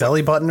like, on his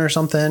belly button or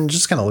something.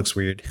 Just kind of looks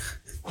weird.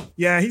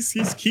 Yeah,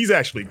 he's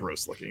actually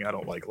gross looking. I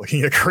don't like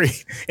looking at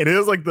Kraid. And it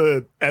is like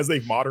as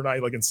they've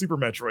modernized, like in Super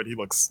Metroid, he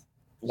looks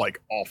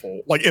like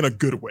awful, like in a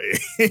good way.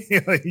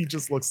 Like, he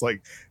just looks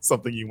like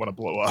something you want to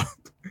blow up.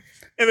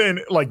 And then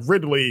like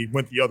Ridley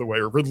went the other way,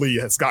 or Ridley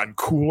has gotten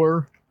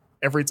cooler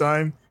every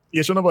time.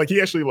 Yeah, like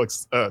he actually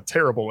looks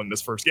terrible in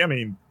this first game. I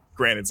mean,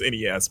 granted, it's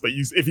NES, but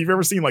if you've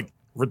ever seen like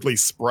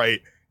Ridley's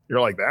sprite,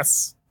 you're like,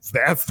 that's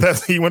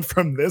he went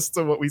from this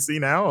to what we see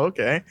now.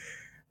 Okay.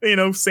 You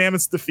know,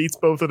 Samus defeats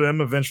both of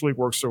them, eventually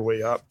works her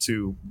way up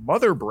to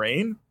Mother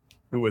Brain,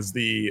 who is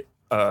the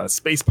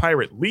space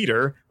pirate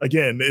leader.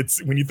 Again,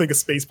 it's when you think of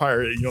space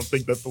pirate, you don't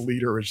think that the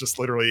leader is just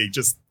literally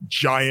just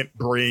giant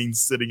brain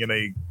sitting in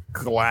a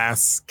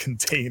glass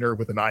container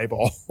with an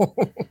eyeball.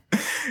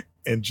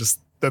 And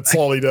just that's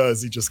all he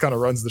does. He just kind of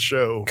runs the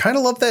show. Kind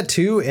of love that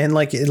too. And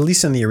like, at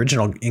least in the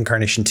original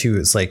incarnation too,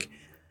 it's like,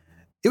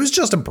 it was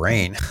just a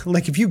brain.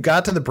 Like if you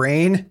got to the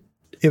brain,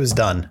 it was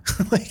done.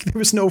 Like there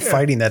was no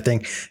fighting that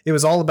thing. It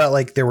was all about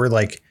like, there were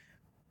like,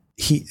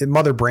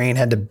 Mother Brain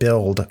had to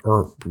build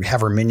or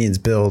have her minions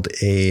build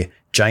a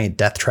giant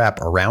death trap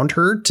around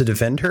her to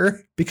defend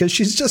her because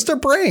she's just a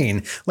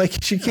brain.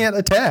 Like she can't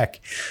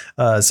attack.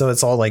 So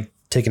it's all like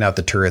taking out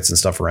the turrets and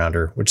stuff around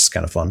her, which is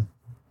kind of fun.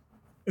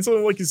 And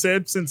so, like you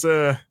said, since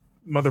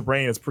Mother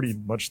Brain is pretty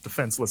much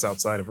defenseless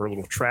outside of her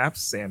little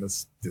traps,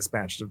 Samus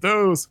dispatched of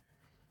those,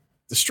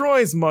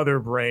 destroys Mother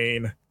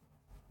Brain,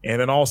 and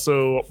then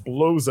also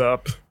blows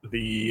up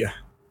the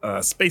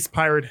space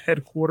pirate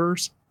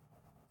headquarters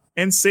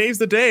and saves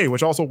the day,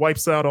 which also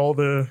wipes out all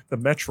the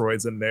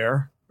Metroids in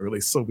there, or at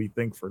least so we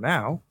think for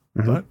now,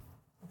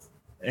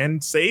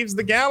 and saves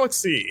the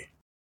galaxy.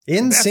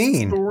 Insane.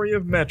 That's the story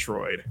of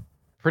Metroid.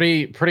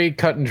 Pretty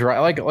cut and dry,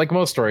 like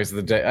most stories of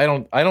the day. I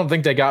don't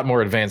think they got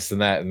more advanced than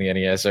that in the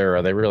NES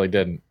era. They really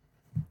didn't.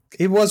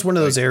 It was one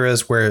of those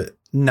eras where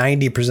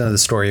 90% of the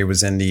story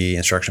was in the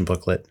instruction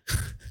booklet.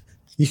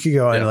 You could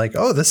go and like,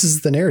 oh, this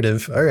is the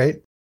narrative. All right.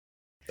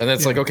 And then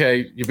it's like,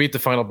 okay, you beat the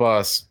final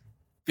boss.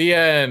 The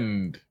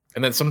end.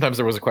 And then sometimes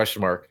there was a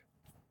question mark.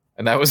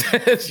 And that was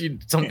it.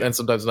 And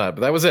sometimes not.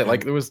 But that was it.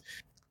 Like there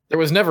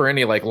was never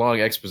any like long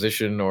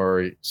exposition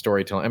or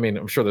storytelling. I mean,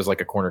 I'm sure there's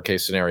like a corner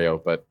case scenario,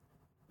 but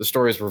the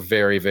stories were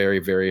very, very,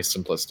 very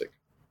simplistic.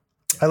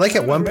 I like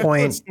at one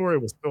point. The story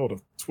was filled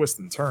with twists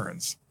and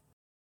turns.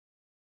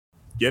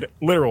 Get it?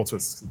 Literal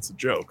twists. It's a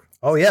joke.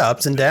 Oh, yeah.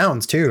 Ups and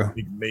downs, too.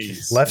 Big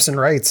maze. Lefts and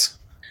rights.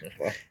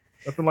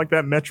 Nothing like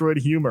that Metroid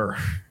humor.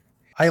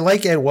 I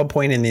like at one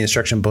point in the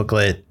instruction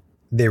booklet,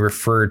 they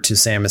referred to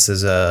Samus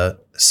as a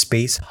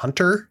space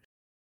hunter.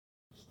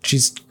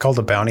 She's called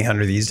a bounty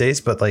hunter these days,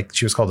 but like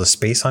she was called a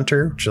space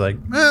hunter, which you're like,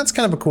 that's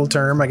kind of a cool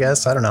term, I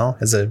guess. I don't know.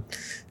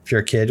 If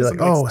you're a kid, you're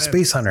like, oh, a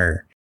space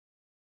hunter.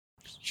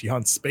 She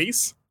hunts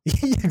space?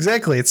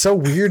 Exactly. It's so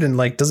weird and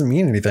like doesn't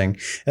mean anything.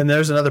 And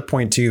there's another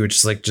point too, which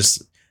is like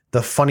just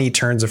the funny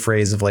turns of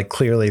phrase of like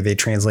clearly they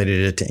translated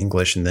it to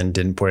English and then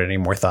didn't put any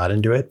more thought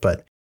into it.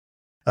 But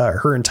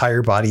her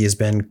entire body has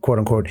been, quote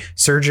unquote,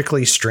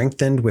 surgically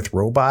strengthened with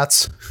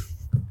robots.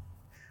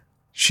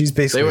 She's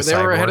basically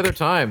they were ahead of their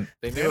time.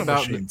 They knew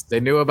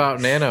about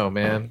Nano,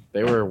 man.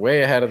 They were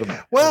way ahead of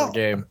the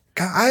game.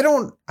 I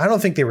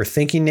don't think they were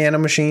thinking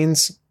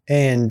nanomachines.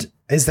 And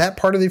is that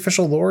part of the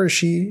official lore? Does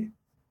she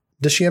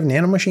have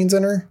nanomachines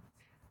in her?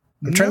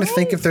 I'm trying to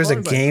think if there's a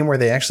game where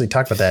they actually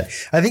talk about that.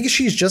 I think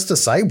she's just a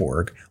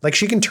cyborg. Like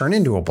she can turn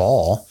into a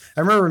ball.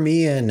 I remember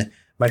me and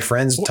my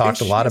friends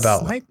talked a lot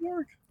about.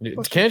 Cyborg?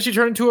 Can she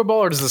turn into a ball,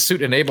 or does the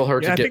suit enable her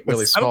to get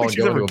really small? I don't think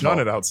she's ever done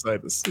it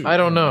outside the suit. I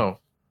don't know.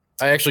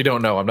 I actually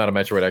don't know. I'm not a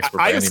Metroid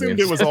expert. I assumed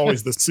it was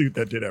always the suit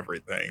that did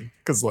everything.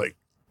 Because like,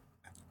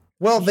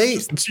 well,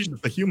 she's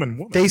just a human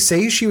woman. They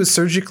say she was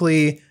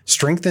surgically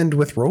strengthened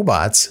with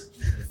robots.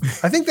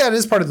 I think that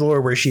is part of the lore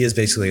where she is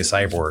basically a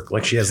cyborg.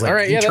 Like she has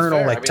like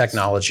internal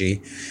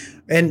technology.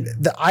 And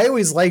I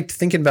always liked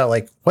thinking about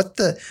like what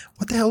the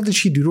hell did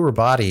she do to her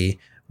body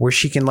where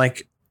she can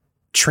like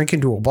shrink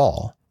into a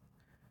ball?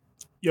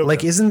 Yoga.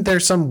 Like, isn't there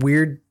some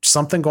weird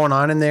something going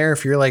on in there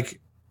if you're like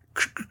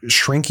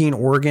shrinking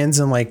organs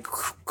and like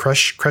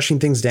crushing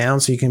things down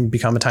so you can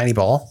become a tiny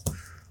ball?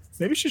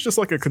 Maybe she's just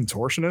like a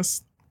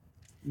contortionist.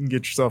 You can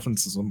get yourself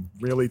into some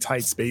really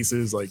tight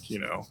spaces. Like, you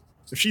know,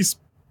 if she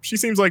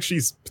seems like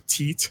she's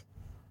petite.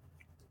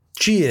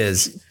 She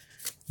is.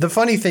 The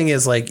funny thing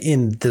is, like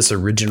in this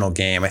original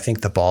game, I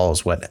think the ball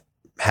is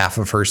half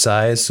of her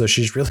size. So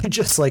she's really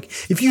just like,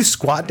 if you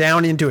squat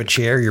down into a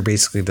chair, you're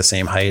basically the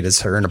same height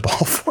as her in a ball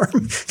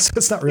form. So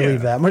it's not really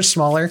that much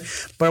smaller.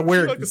 But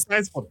we're like the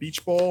size of a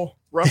beach ball,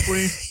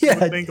 roughly. Yeah.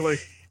 I think like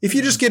if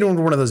you just get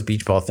into one of those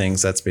beach ball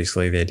things, that's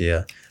basically the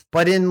idea.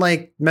 But in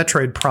like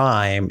Metroid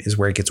Prime is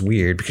where it gets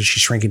weird because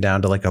she's shrinking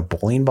down to like a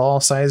bowling ball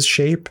size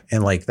shape.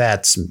 And like,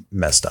 that's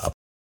messed up.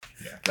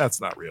 Yeah, that's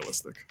not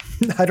realistic.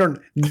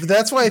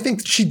 That's why I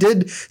think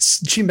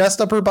she messed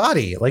up her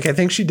body. Like, I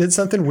think she did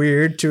something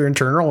weird to her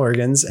internal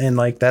organs. And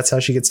like, that's how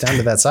she gets down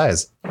to that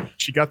size.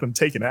 She got them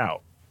taken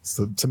out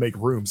to make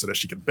room so that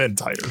she could bend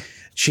tighter.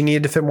 She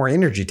needed to fit more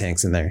energy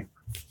tanks in there.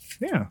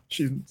 Yeah.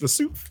 The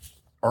suit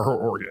are her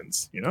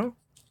organs, you know?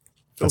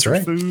 That's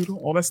right. Food,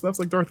 all that stuff's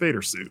like Darth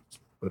Vader's suit,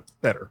 but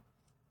better.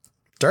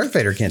 Darth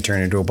Vader can't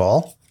turn into a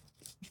ball.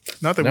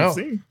 Not that we've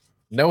seen.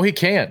 No, he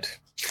can't.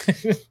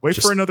 Wait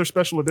for another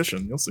special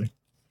edition. You'll see.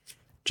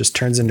 Just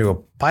turns into a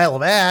pile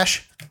of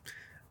ash.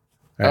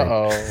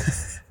 Uh-oh.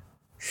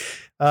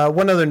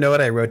 One other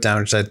note I wrote down,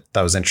 which I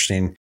thought was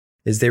interesting,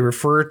 is they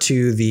refer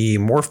to the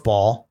morph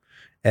ball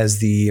as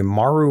the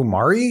Maru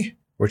Mari,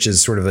 which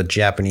is sort of a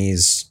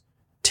Japanese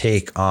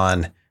take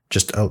on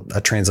just a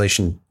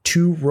translation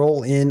to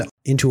roll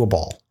into a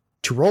ball.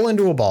 To roll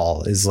into a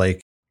ball is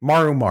like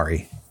Maru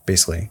Mari,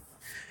 basically.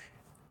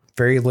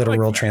 Very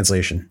literal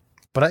translation.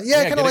 But I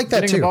kind of like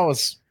that too. The ball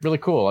was really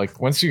cool. Like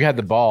once you had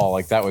the ball,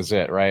 like that was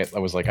it, right? I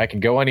was like, I can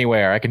go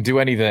anywhere, I can do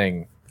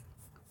anything,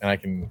 and I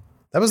can.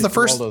 That was the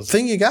first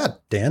thing you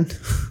got, Dan.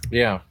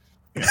 Yeah.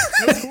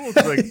 That's cool.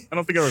 Like, I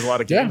don't think there was a lot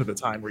of games at the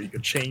time where you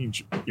could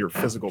change your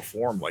physical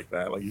form like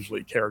that. Like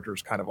usually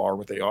characters kind of are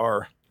what they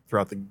are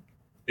throughout the.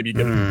 Maybe you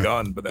get a new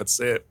gun, but that's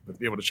it. But to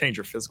be able to change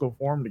your physical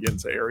form to get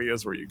into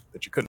areas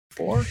that you couldn't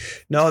before.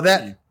 No,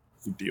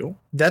 deal.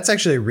 That's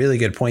actually a really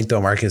good point,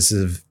 though, Marcus.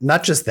 Of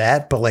not just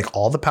that, but like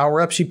all the power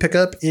ups you pick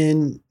up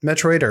in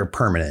Metroid are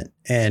permanent.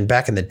 And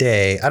back in the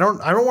day, I don't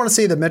want to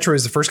say that Metroid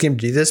is the first game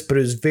to do this, but it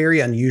was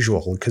very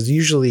unusual because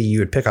usually you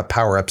would pick up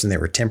power ups and they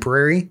were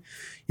temporary.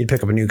 You'd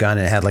pick up a new gun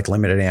and it had like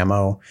limited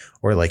ammo,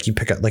 or like you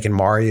pick up like in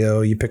Mario,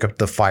 you pick up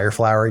the fire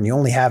flower and you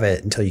only have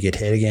it until you get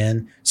hit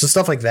again. So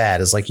stuff like that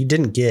is like you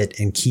didn't get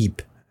and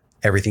keep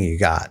everything you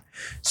got.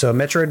 So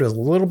Metroid was a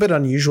little bit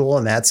unusual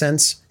in that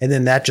sense. And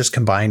then that just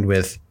combined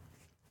with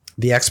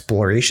the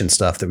exploration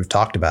stuff that we've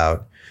talked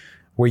about,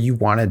 where you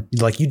wanted,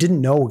 like, you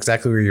didn't know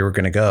exactly where you were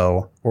going to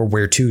go or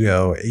where to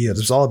go. You know, it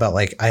was all about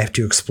like, I have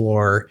to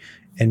explore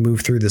and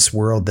move through this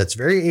world that's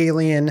very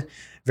alien,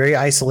 very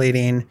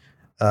isolating.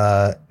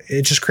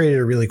 It just created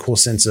a really cool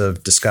sense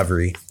of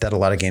discovery that a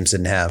lot of games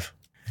didn't have.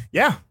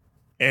 Yeah.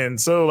 And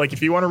so like,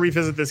 if you want to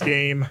revisit this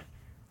game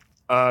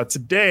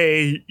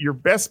today, your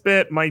best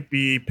bet might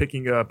be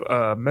picking up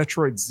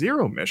Metroid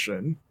Zero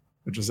Mission,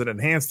 which is an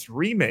enhanced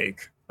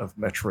remake of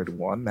Metroid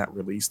 1 that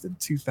released in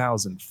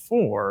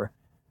 2004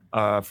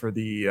 for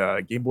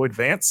the Game Boy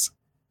Advance.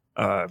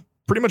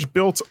 Pretty much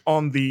built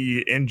on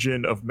the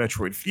engine of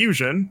Metroid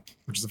Fusion,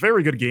 which is a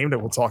very good game that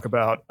we'll talk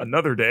about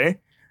another day.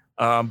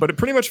 But it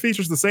pretty much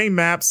features the same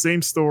map,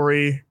 same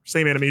story,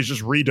 same enemies,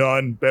 just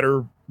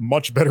redone,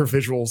 much better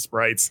visual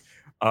sprites.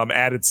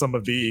 Added some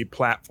of the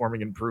platforming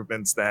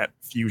improvements that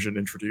Fusion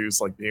introduced,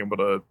 like being able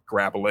to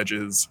grapple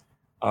edges.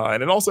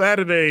 And it also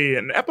added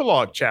an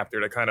epilogue chapter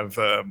that kind of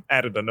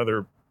added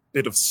another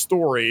bit of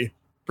story,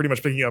 pretty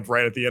much picking up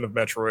right at the end of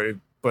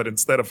Metroid. But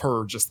instead of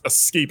her just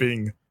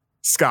escaping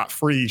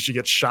scot-free, she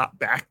gets shot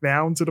back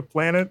down to the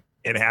planet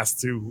and has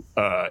to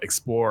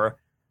explore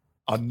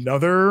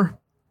another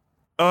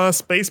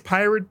space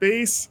pirate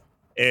base.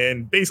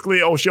 And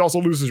basically, she also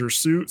loses her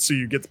suit, so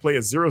you get to play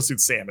as Zero Suit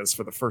Samus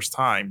for the first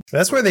time.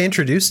 That's where they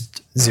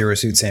introduced Zero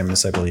Suit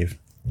Samus, I believe.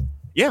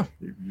 Yeah,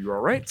 you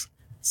are right.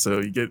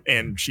 So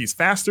and she's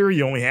faster.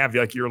 You only have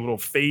like your little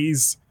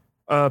phase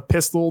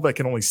pistol that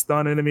can only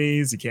stun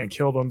enemies. You can't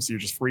kill them, so you're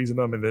just freezing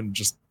them and then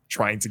just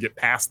trying to get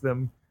past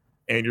them.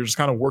 And you're just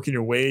kind of working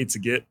your way to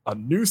get a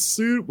new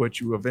suit,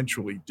 which you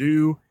eventually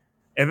do.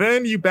 And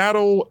then you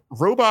battle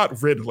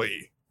Robot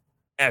Ridley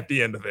at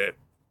the end of it,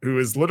 who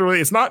is literally,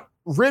 it's not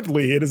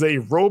Ridley, it is a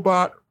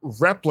robot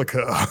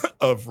replica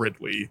of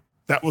Ridley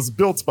that was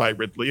built by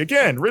Ridley.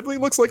 Again, Ridley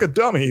looks like a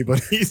dummy,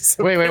 but he's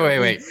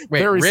wait.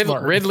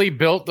 Smart. Ridley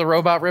built the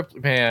robot Ripley.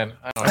 Man,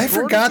 I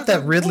forgot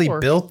that Ridley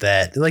built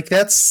that. Like,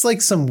 that's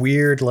like some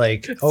weird,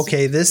 like,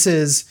 okay, this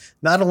is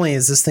not only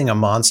is this thing a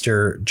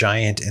monster,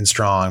 giant and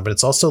strong, but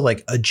it's also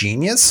like a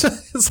genius.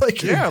 It's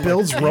like, it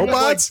builds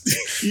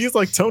robots. He's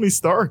like Tony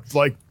Stark,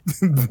 like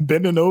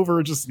bending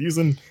over, just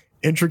using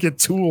intricate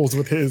tools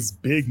with his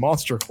big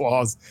monster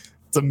claws.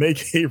 to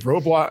make a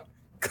robot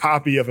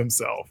copy of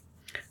himself.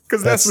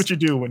 Because that's what you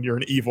do when you're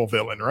an evil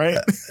villain, right?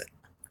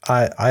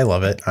 I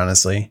love it,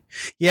 honestly.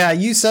 Yeah,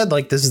 you said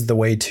like this is the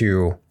way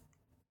to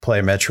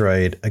play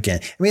Metroid again.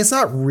 I mean, it's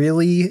not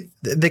really,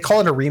 they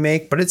call it a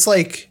remake, but it's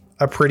like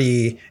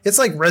it's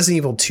like Resident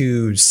Evil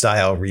 2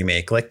 style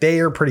remake. Like they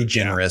are pretty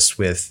generous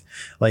with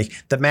like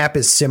the map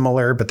is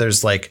similar, but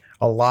there's like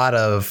a lot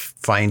of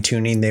fine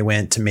tuning they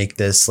went to make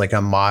this like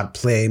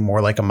play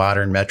more like a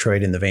modern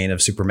Metroid in the vein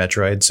of Super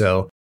Metroid.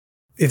 So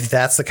if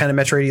that's the kind of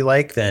Metroid you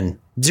like, then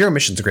Zero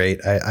Mission's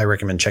great. I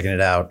recommend checking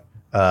it out.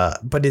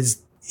 But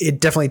it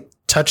definitely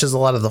touches a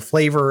lot of the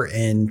flavor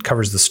and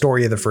covers the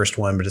story of the first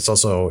one, but it's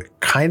also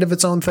kind of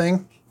its own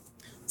thing.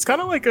 It's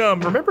kind of like,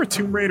 remember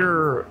Tomb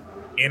Raider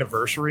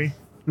Anniversary?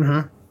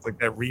 Mm-hmm. Like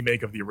that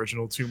remake of the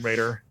original Tomb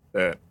Raider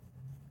that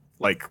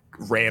like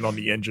ran on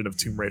the engine of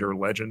Tomb Raider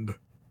Legend.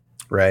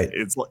 Right.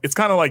 It's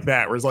kind of like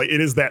that, where it's like,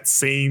 it is that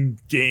same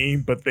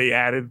game, but they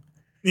added,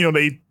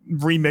 they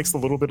remixed a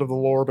little bit of the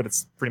lore, but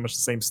it's pretty much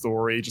the same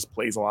story. It just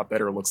plays a lot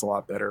better, looks a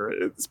lot better.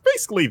 It's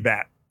basically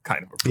that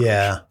kind of approach.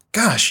 Yeah.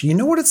 Gosh, you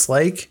know what it's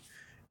like?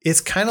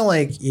 It's kind of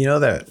like,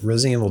 that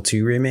Resident Evil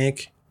 2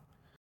 remake.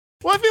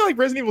 Well, I feel like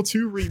Resident Evil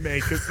 2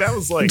 remake, that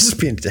was like... I'm just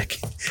being a dick.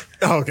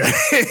 Oh, okay.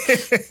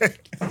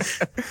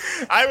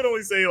 I would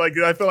only say, like,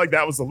 I feel like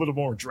that was a little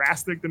more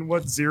drastic than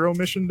what Zero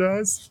Mission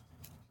does.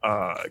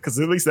 Because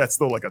at least that's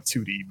still like a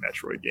 2D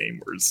Metroid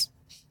game, whereas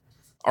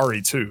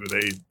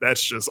RE2,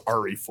 that's just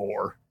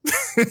RE4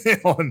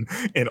 on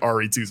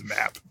RE2's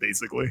map,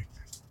 basically.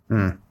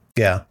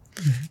 Yeah.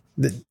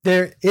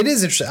 It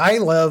is interesting. I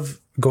love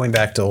going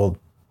back to old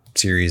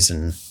series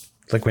and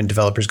like when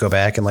developers go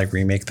back and like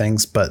remake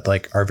things, but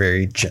like are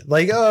very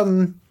like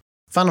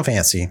Final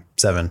Fantasy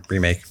 7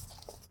 remake.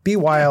 Be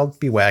wild,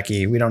 be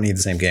wacky. We don't need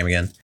the same game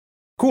again.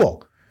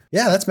 Cool.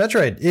 Yeah, that's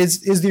Metroid.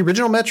 Is the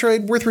original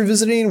Metroid worth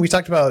revisiting? We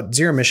talked about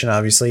Zero Mission,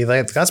 obviously.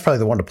 That's probably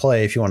the one to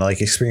play if you want to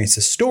like experience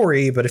the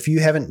story. But if you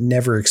haven't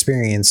never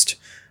experienced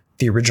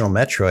the original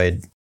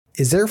Metroid,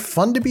 is there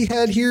fun to be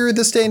had here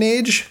this day and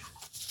age?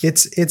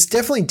 It's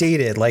definitely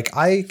dated. Like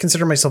I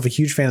consider myself a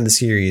huge fan of the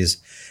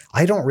series.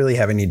 I don't really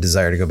have any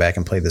desire to go back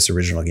and play this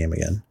original game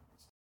again.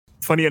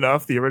 Funny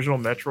enough, the original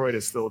Metroid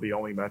is still the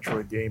only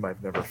Metroid game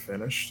I've never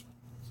finished.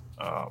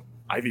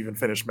 I've even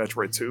finished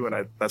Metroid 2,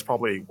 and that's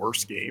probably a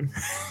worse game.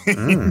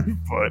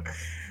 But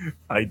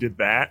I did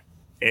that.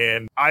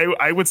 And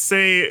I would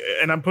say,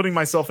 and I'm putting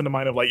myself in the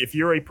mind of like, if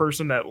you're a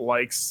person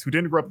who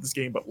didn't grow up with this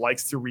game, but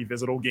likes to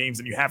revisit old games,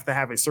 and you have to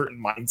have a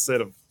certain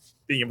mindset of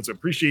being able to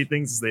appreciate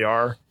things as they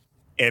are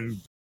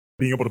and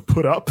being able to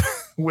put up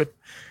with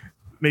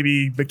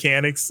maybe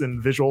mechanics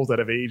and visuals that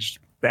have aged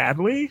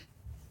badly,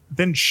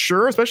 then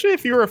sure, especially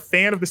if you're a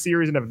fan of the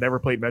series and have never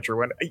played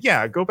Metroid,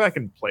 yeah, go back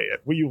and play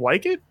it. Will you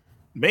like it?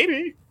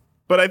 Maybe.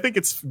 But I think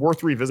it's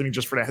worth revisiting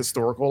just for that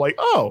historical, like,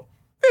 oh,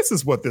 this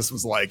is what this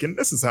was like, and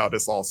this is how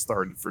this all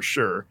started for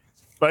sure.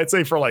 But I'd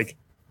say for like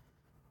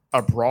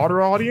a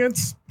broader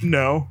audience,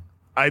 no.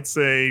 I'd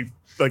say,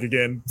 like,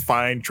 again,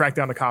 track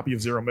down a copy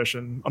of Zero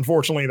Mission.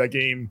 Unfortunately, that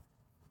game,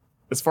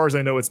 as far as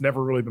I know, it's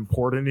never really been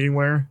ported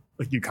anywhere.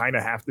 Like, you kind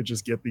of have to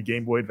just get the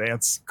Game Boy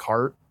Advance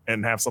cart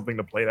and have something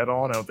to play that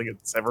on. I don't think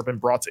it's ever been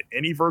brought to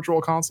any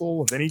virtual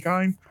console of any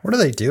kind. What are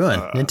they doing?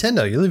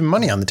 Nintendo, you're leaving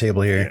money on the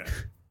table here. Yeah.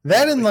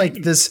 That and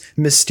like this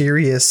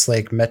mysterious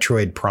like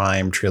Metroid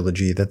Prime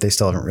trilogy that they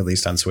still haven't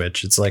released on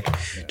Switch. It's like,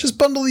 just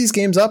bundle these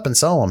games up and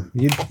sell them.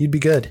 You'd be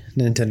good,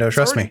 Nintendo.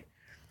 Trust me.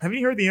 Have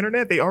you heard the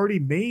internet? They already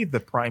made the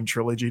Prime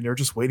trilogy and they're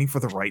just waiting for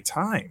the right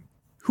time.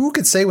 Who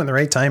could say when the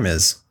right time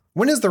is?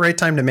 When is the right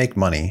time to make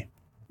money?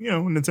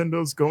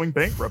 Nintendo's going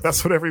bankrupt.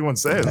 That's what everyone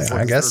says.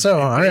 I guess so.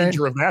 All right.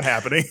 Danger of that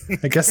happening.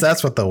 I guess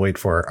that's what they'll wait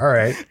for. All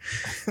right.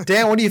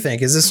 Dan, what do you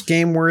think? Is this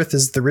game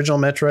is the original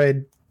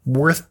Metroid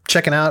worth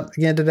checking out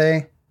again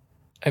today?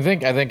 I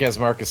think as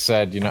Marcus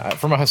said,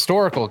 from a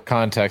historical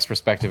context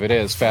perspective, it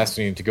is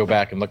fascinating to go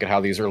back and look at how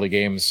these early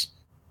games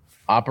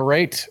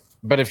operate.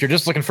 But if you're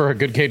just looking for a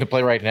good game to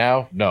play right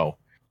now, no.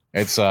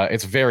 It's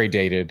very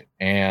dated,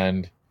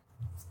 and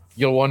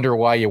you'll wonder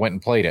why you went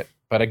and played it.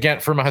 But again,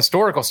 from a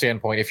historical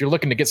standpoint, if you're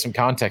looking to get some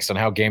context on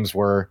how games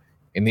were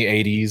in the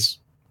 80s,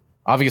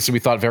 obviously we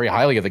thought very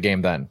highly of the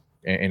game then,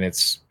 and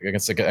it's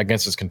against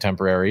its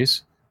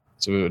contemporaries.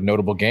 So a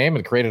notable game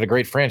and created a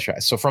great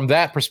franchise. So from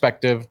that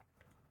perspective,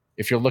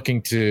 if you're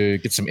looking to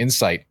get some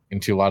insight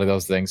into a lot of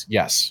those things,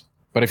 yes.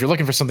 But if you're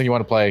looking for something you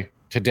want to play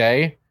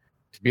today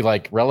to be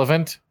like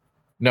relevant,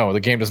 no, the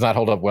game does not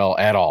hold up well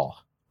at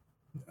all.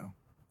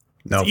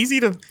 No. It's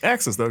easy to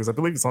access though, because I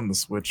believe it's on the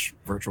Switch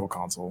Virtual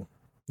Console.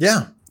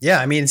 Yeah.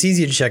 I mean, it's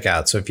easy to check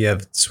out. So if you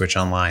have Switch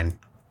Online,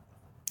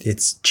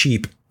 it's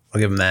cheap.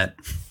 I'll give them that.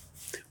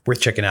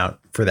 Worth checking out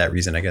for that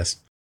reason, I guess.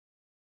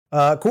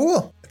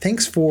 Cool.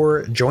 Thanks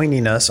for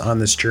joining us on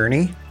this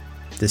journey,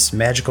 this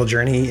magical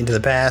journey into the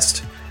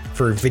past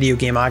for video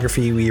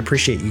gameography. We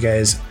appreciate you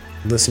guys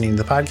listening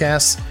to the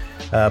podcast.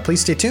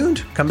 Please stay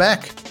tuned. Come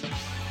back.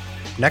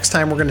 Next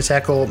time, we're going to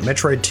tackle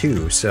Metroid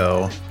 2,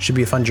 so should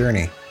be a fun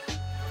journey.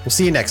 We'll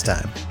see you next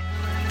time.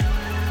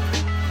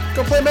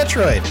 Go play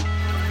Metroid.